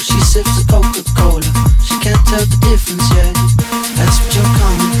 But she sips the Coca-Cola. She can't tell the difference yet. That's what you're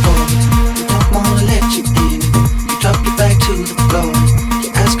coming for, but they don't wanna let you in. You drop your back to the floor and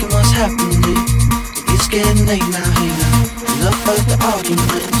you're asking what's happening. It's getting late now, hey now. Enough of the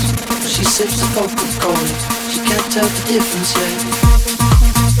arguments. She sips the Coca-Cola. She can't tell the difference yet.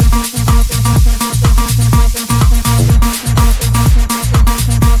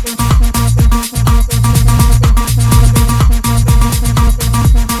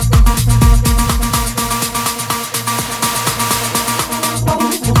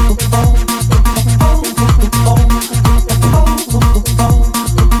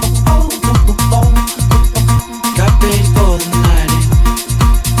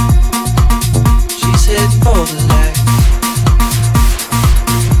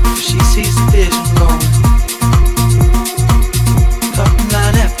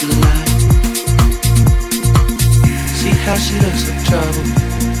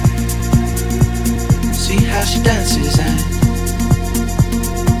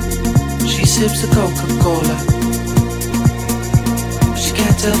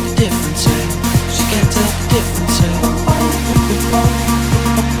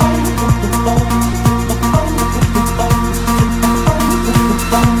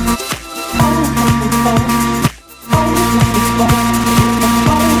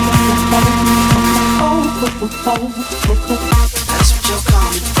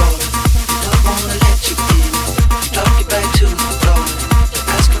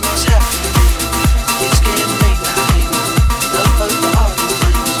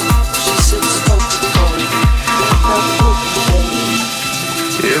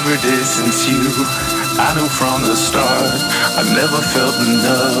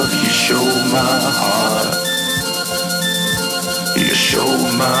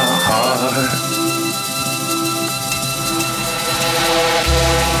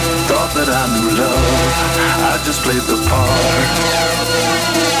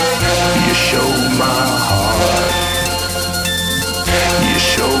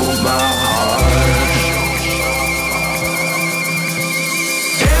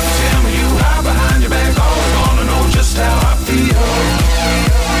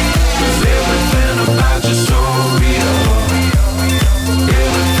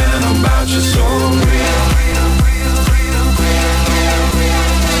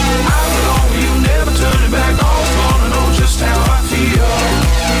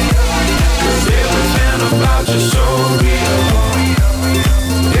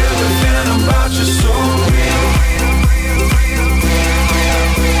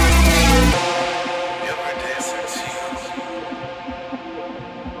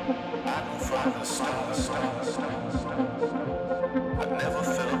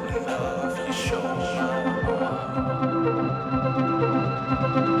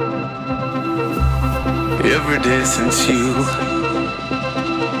 Every day since you,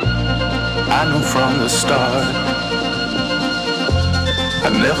 I knew from the start, I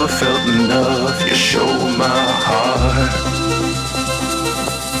never felt enough. You showed my heart.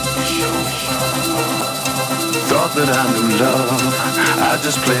 Thought that I knew love, I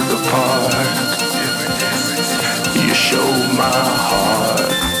just played the part. You showed my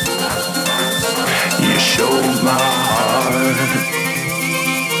heart. You showed my heart.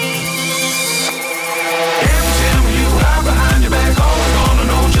 Behind your back, always gonna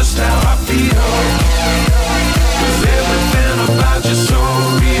know just how I feel. 'Cause everything about you so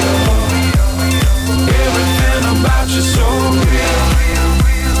real. Everything about you so real.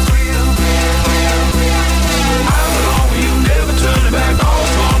 I belong with you, never turn it back.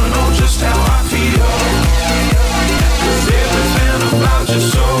 Always gonna know just how I feel. 'Cause everything about you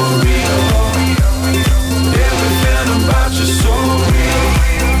so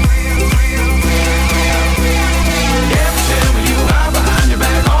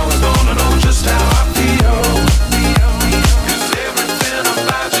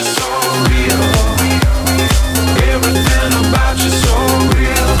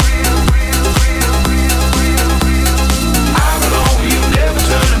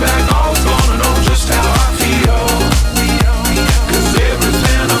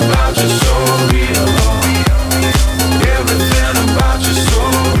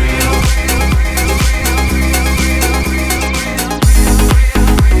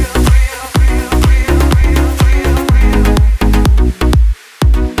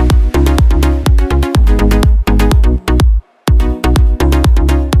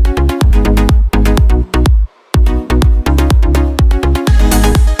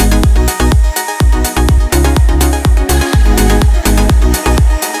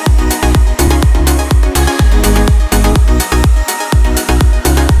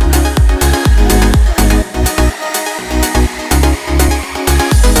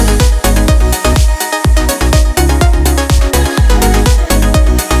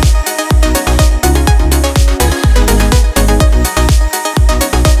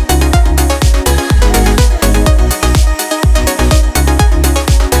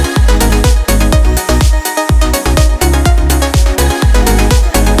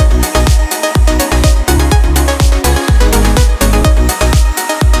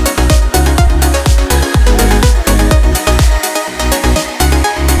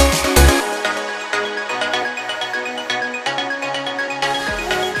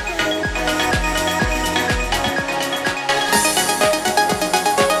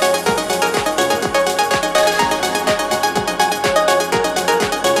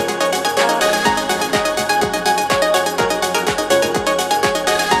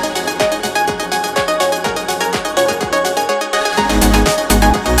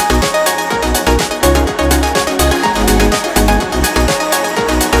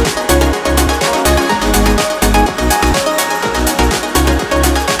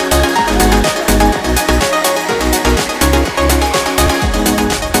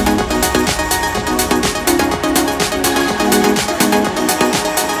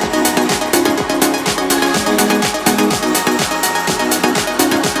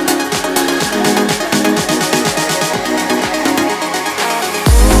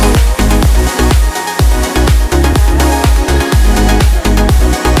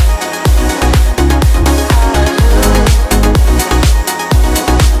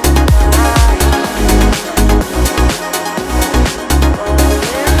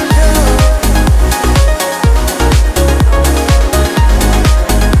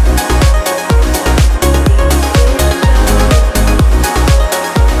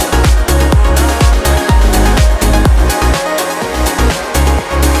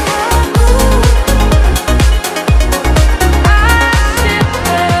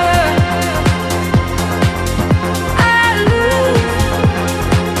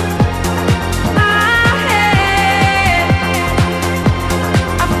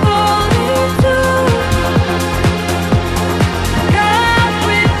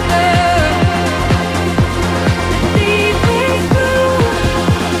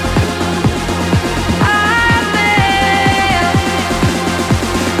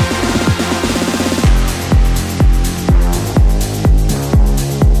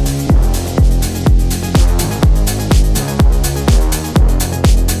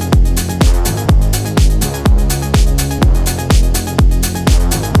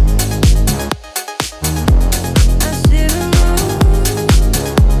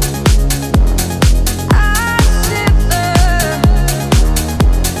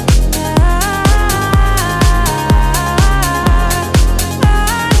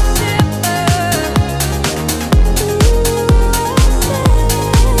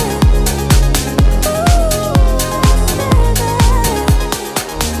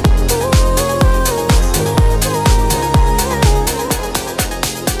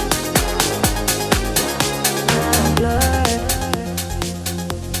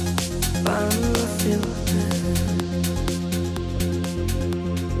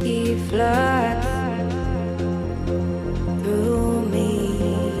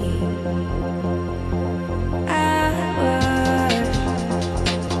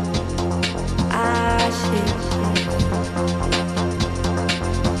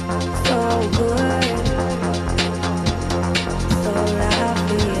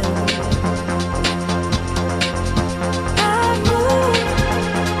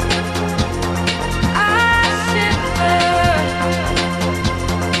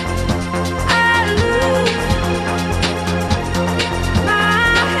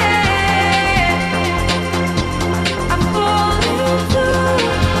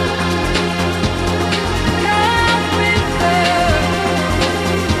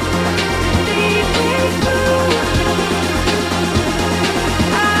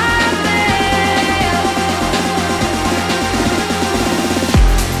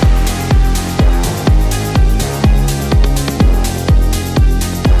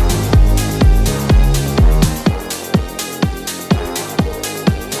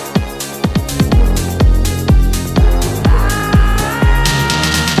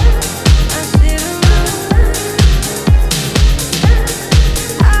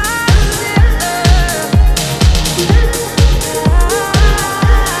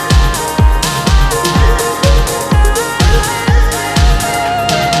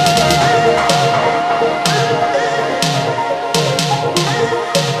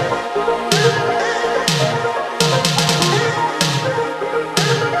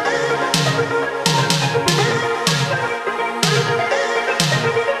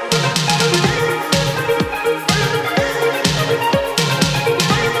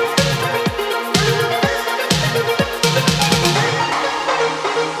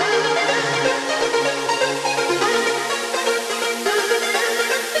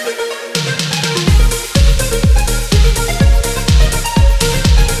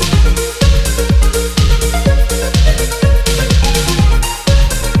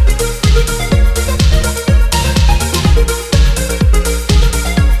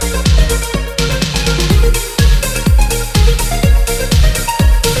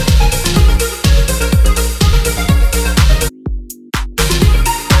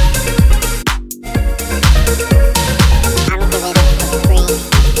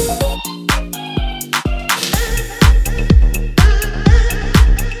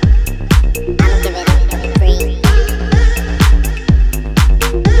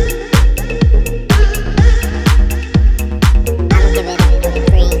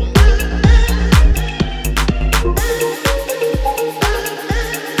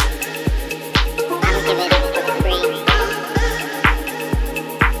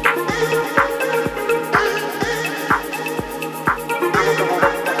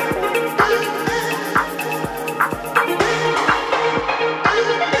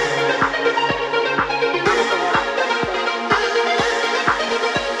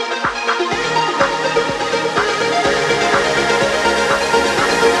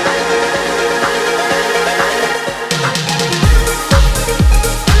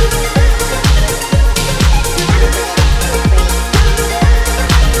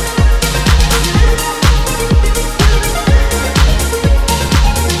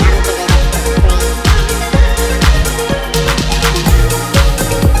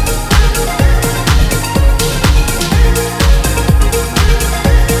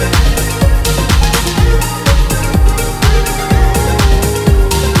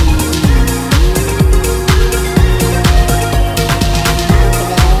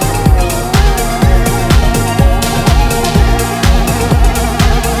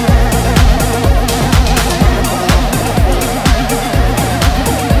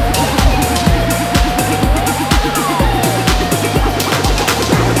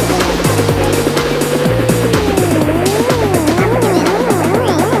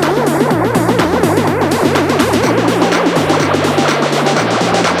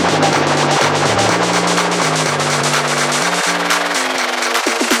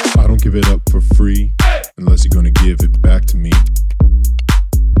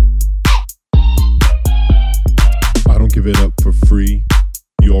give it up for free.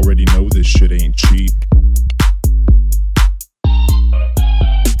 You already know this shit ain't cheap.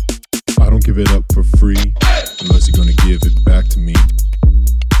 I don't give it up for free unless you're gonna give it back to me.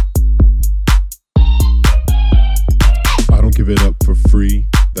 I don't give it up for free,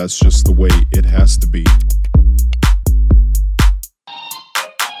 that's just the way it has to be.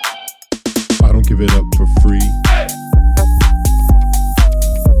 I don't give it up for free.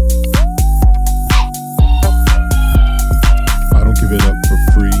 I don't give it up for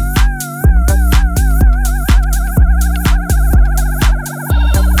free.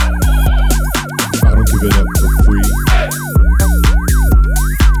 I don't give it up for free.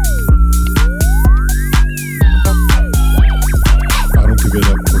 I don't give it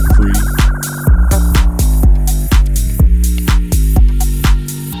up for free.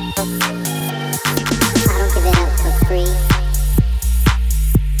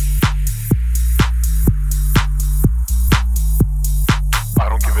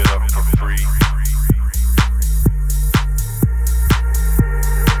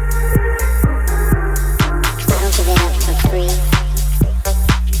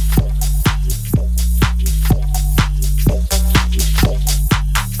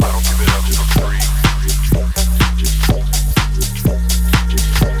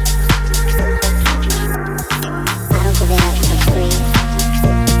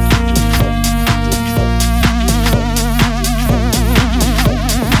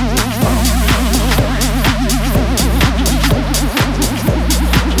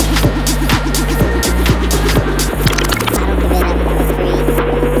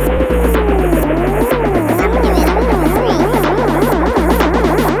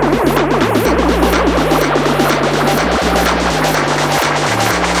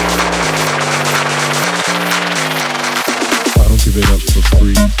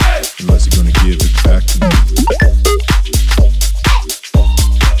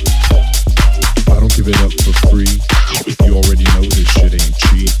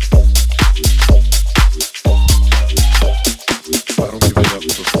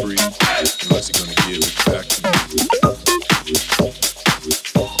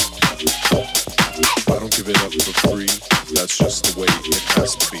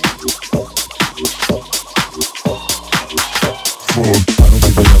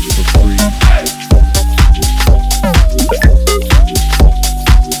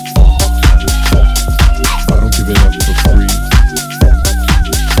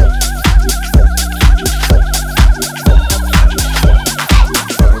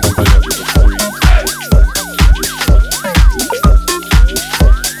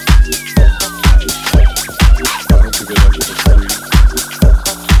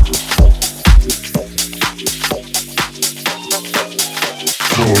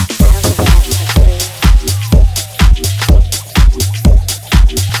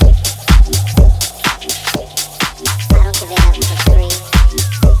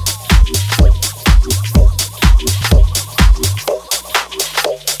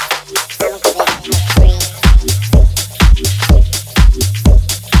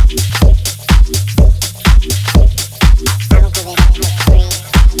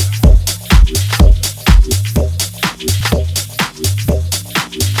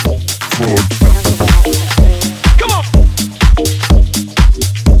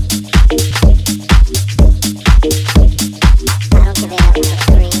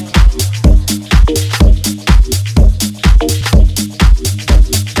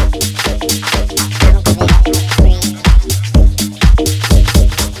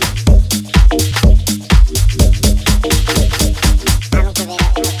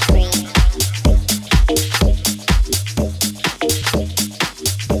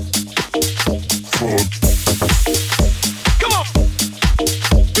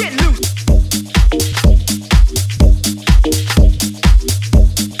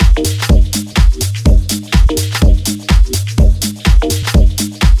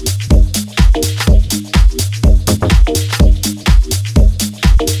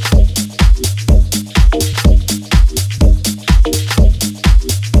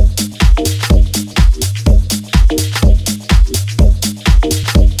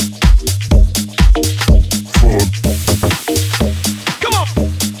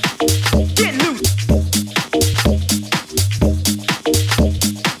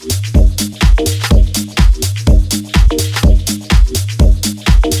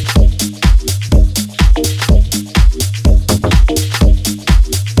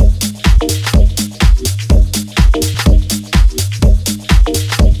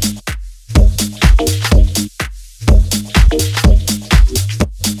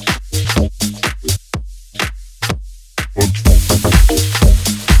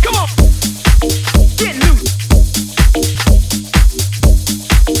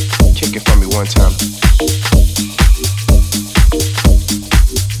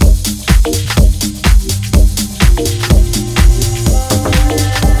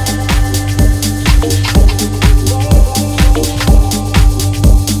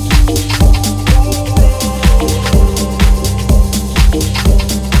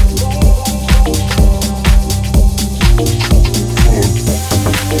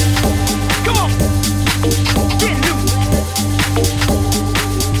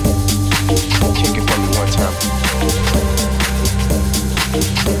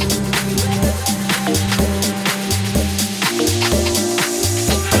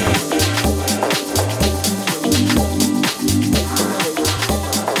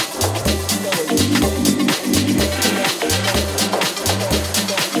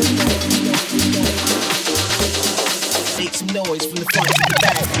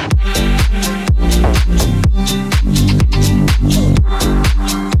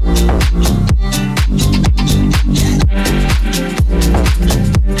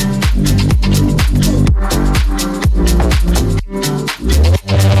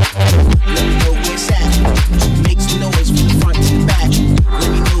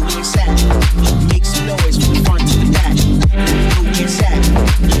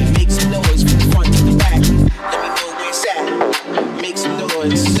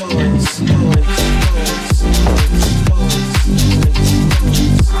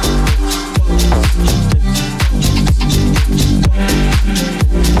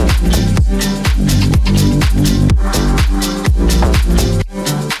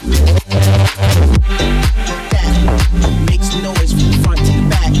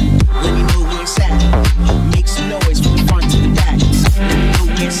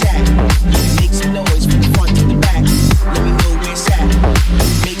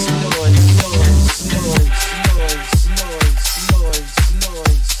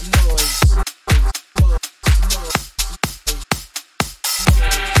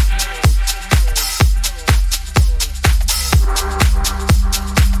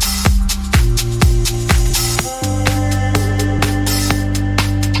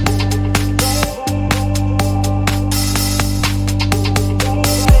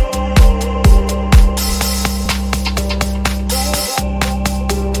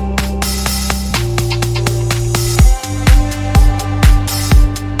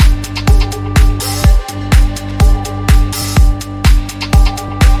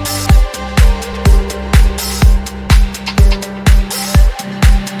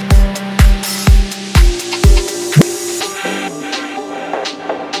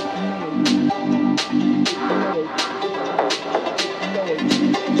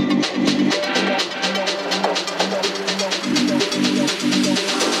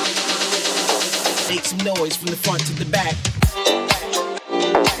 noise from the front to the back.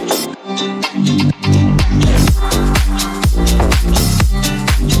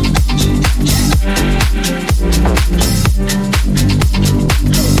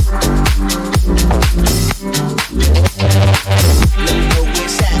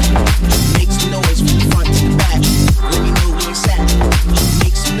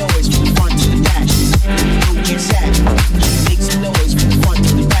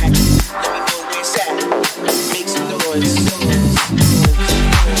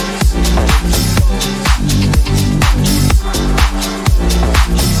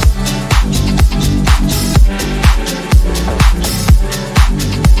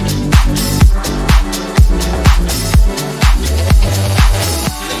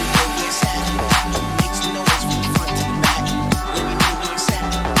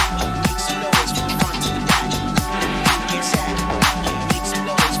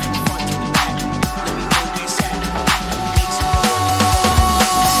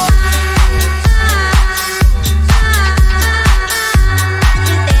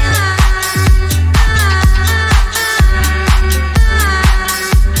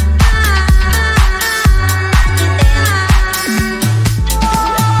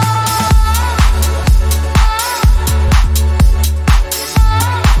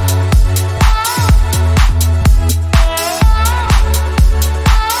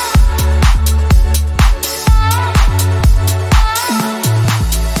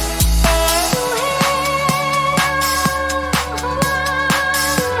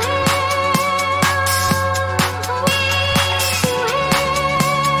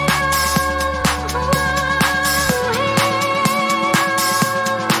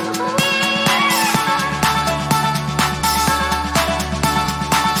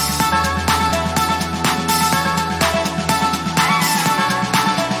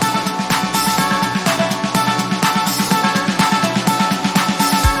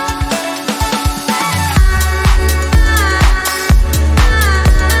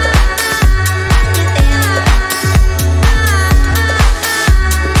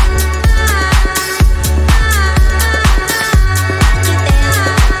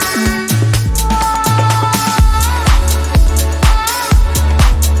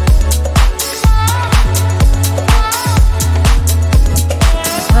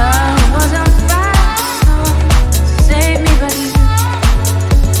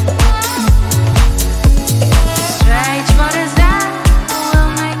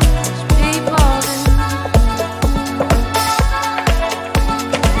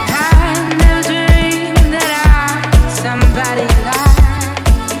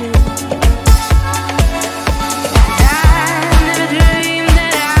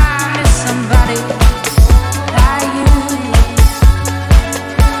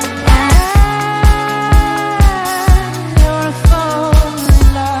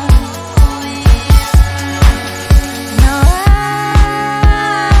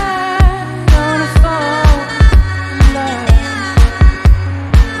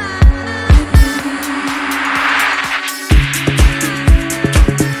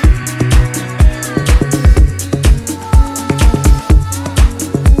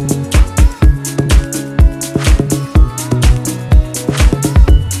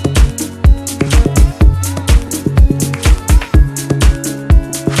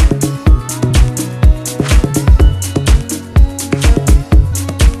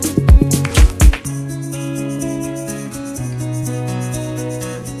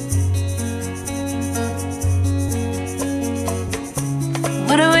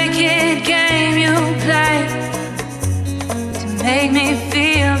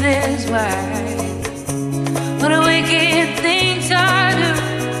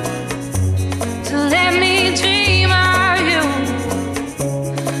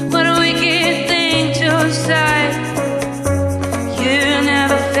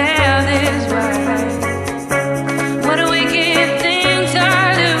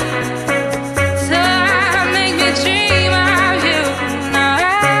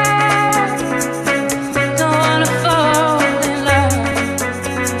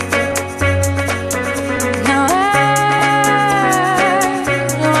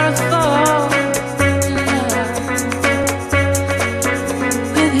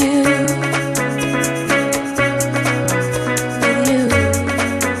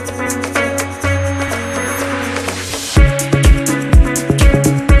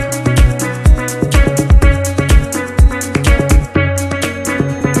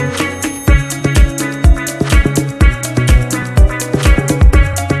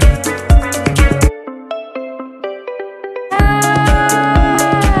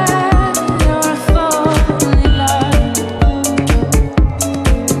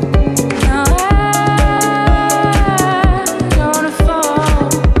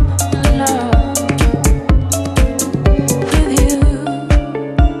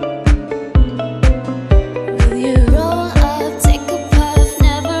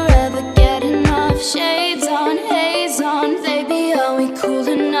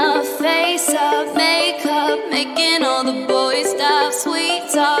 enough. Face up, makeup, making all the boys stop. Sweet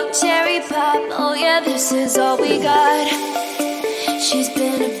talk, cherry pop, oh yeah, this is all we got. She's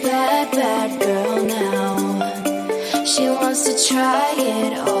been a bad, bad girl now. She wants to try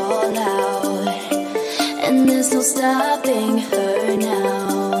it all out, and there's no stopping her now.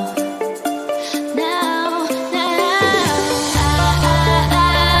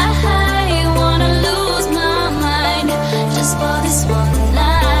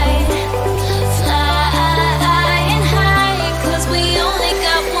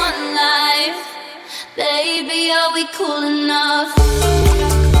 Cool enough.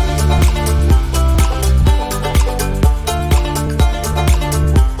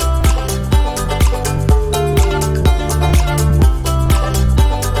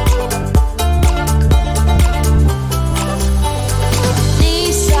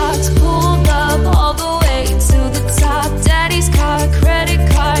 These socks pulled up all the way to the top. Daddy's car, credit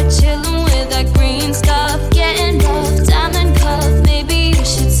card, chilling with that green stuff. Getting rough, diamond cuff. Maybe you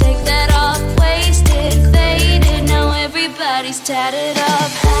should take that off. Wasted, faded. Everybody's tatted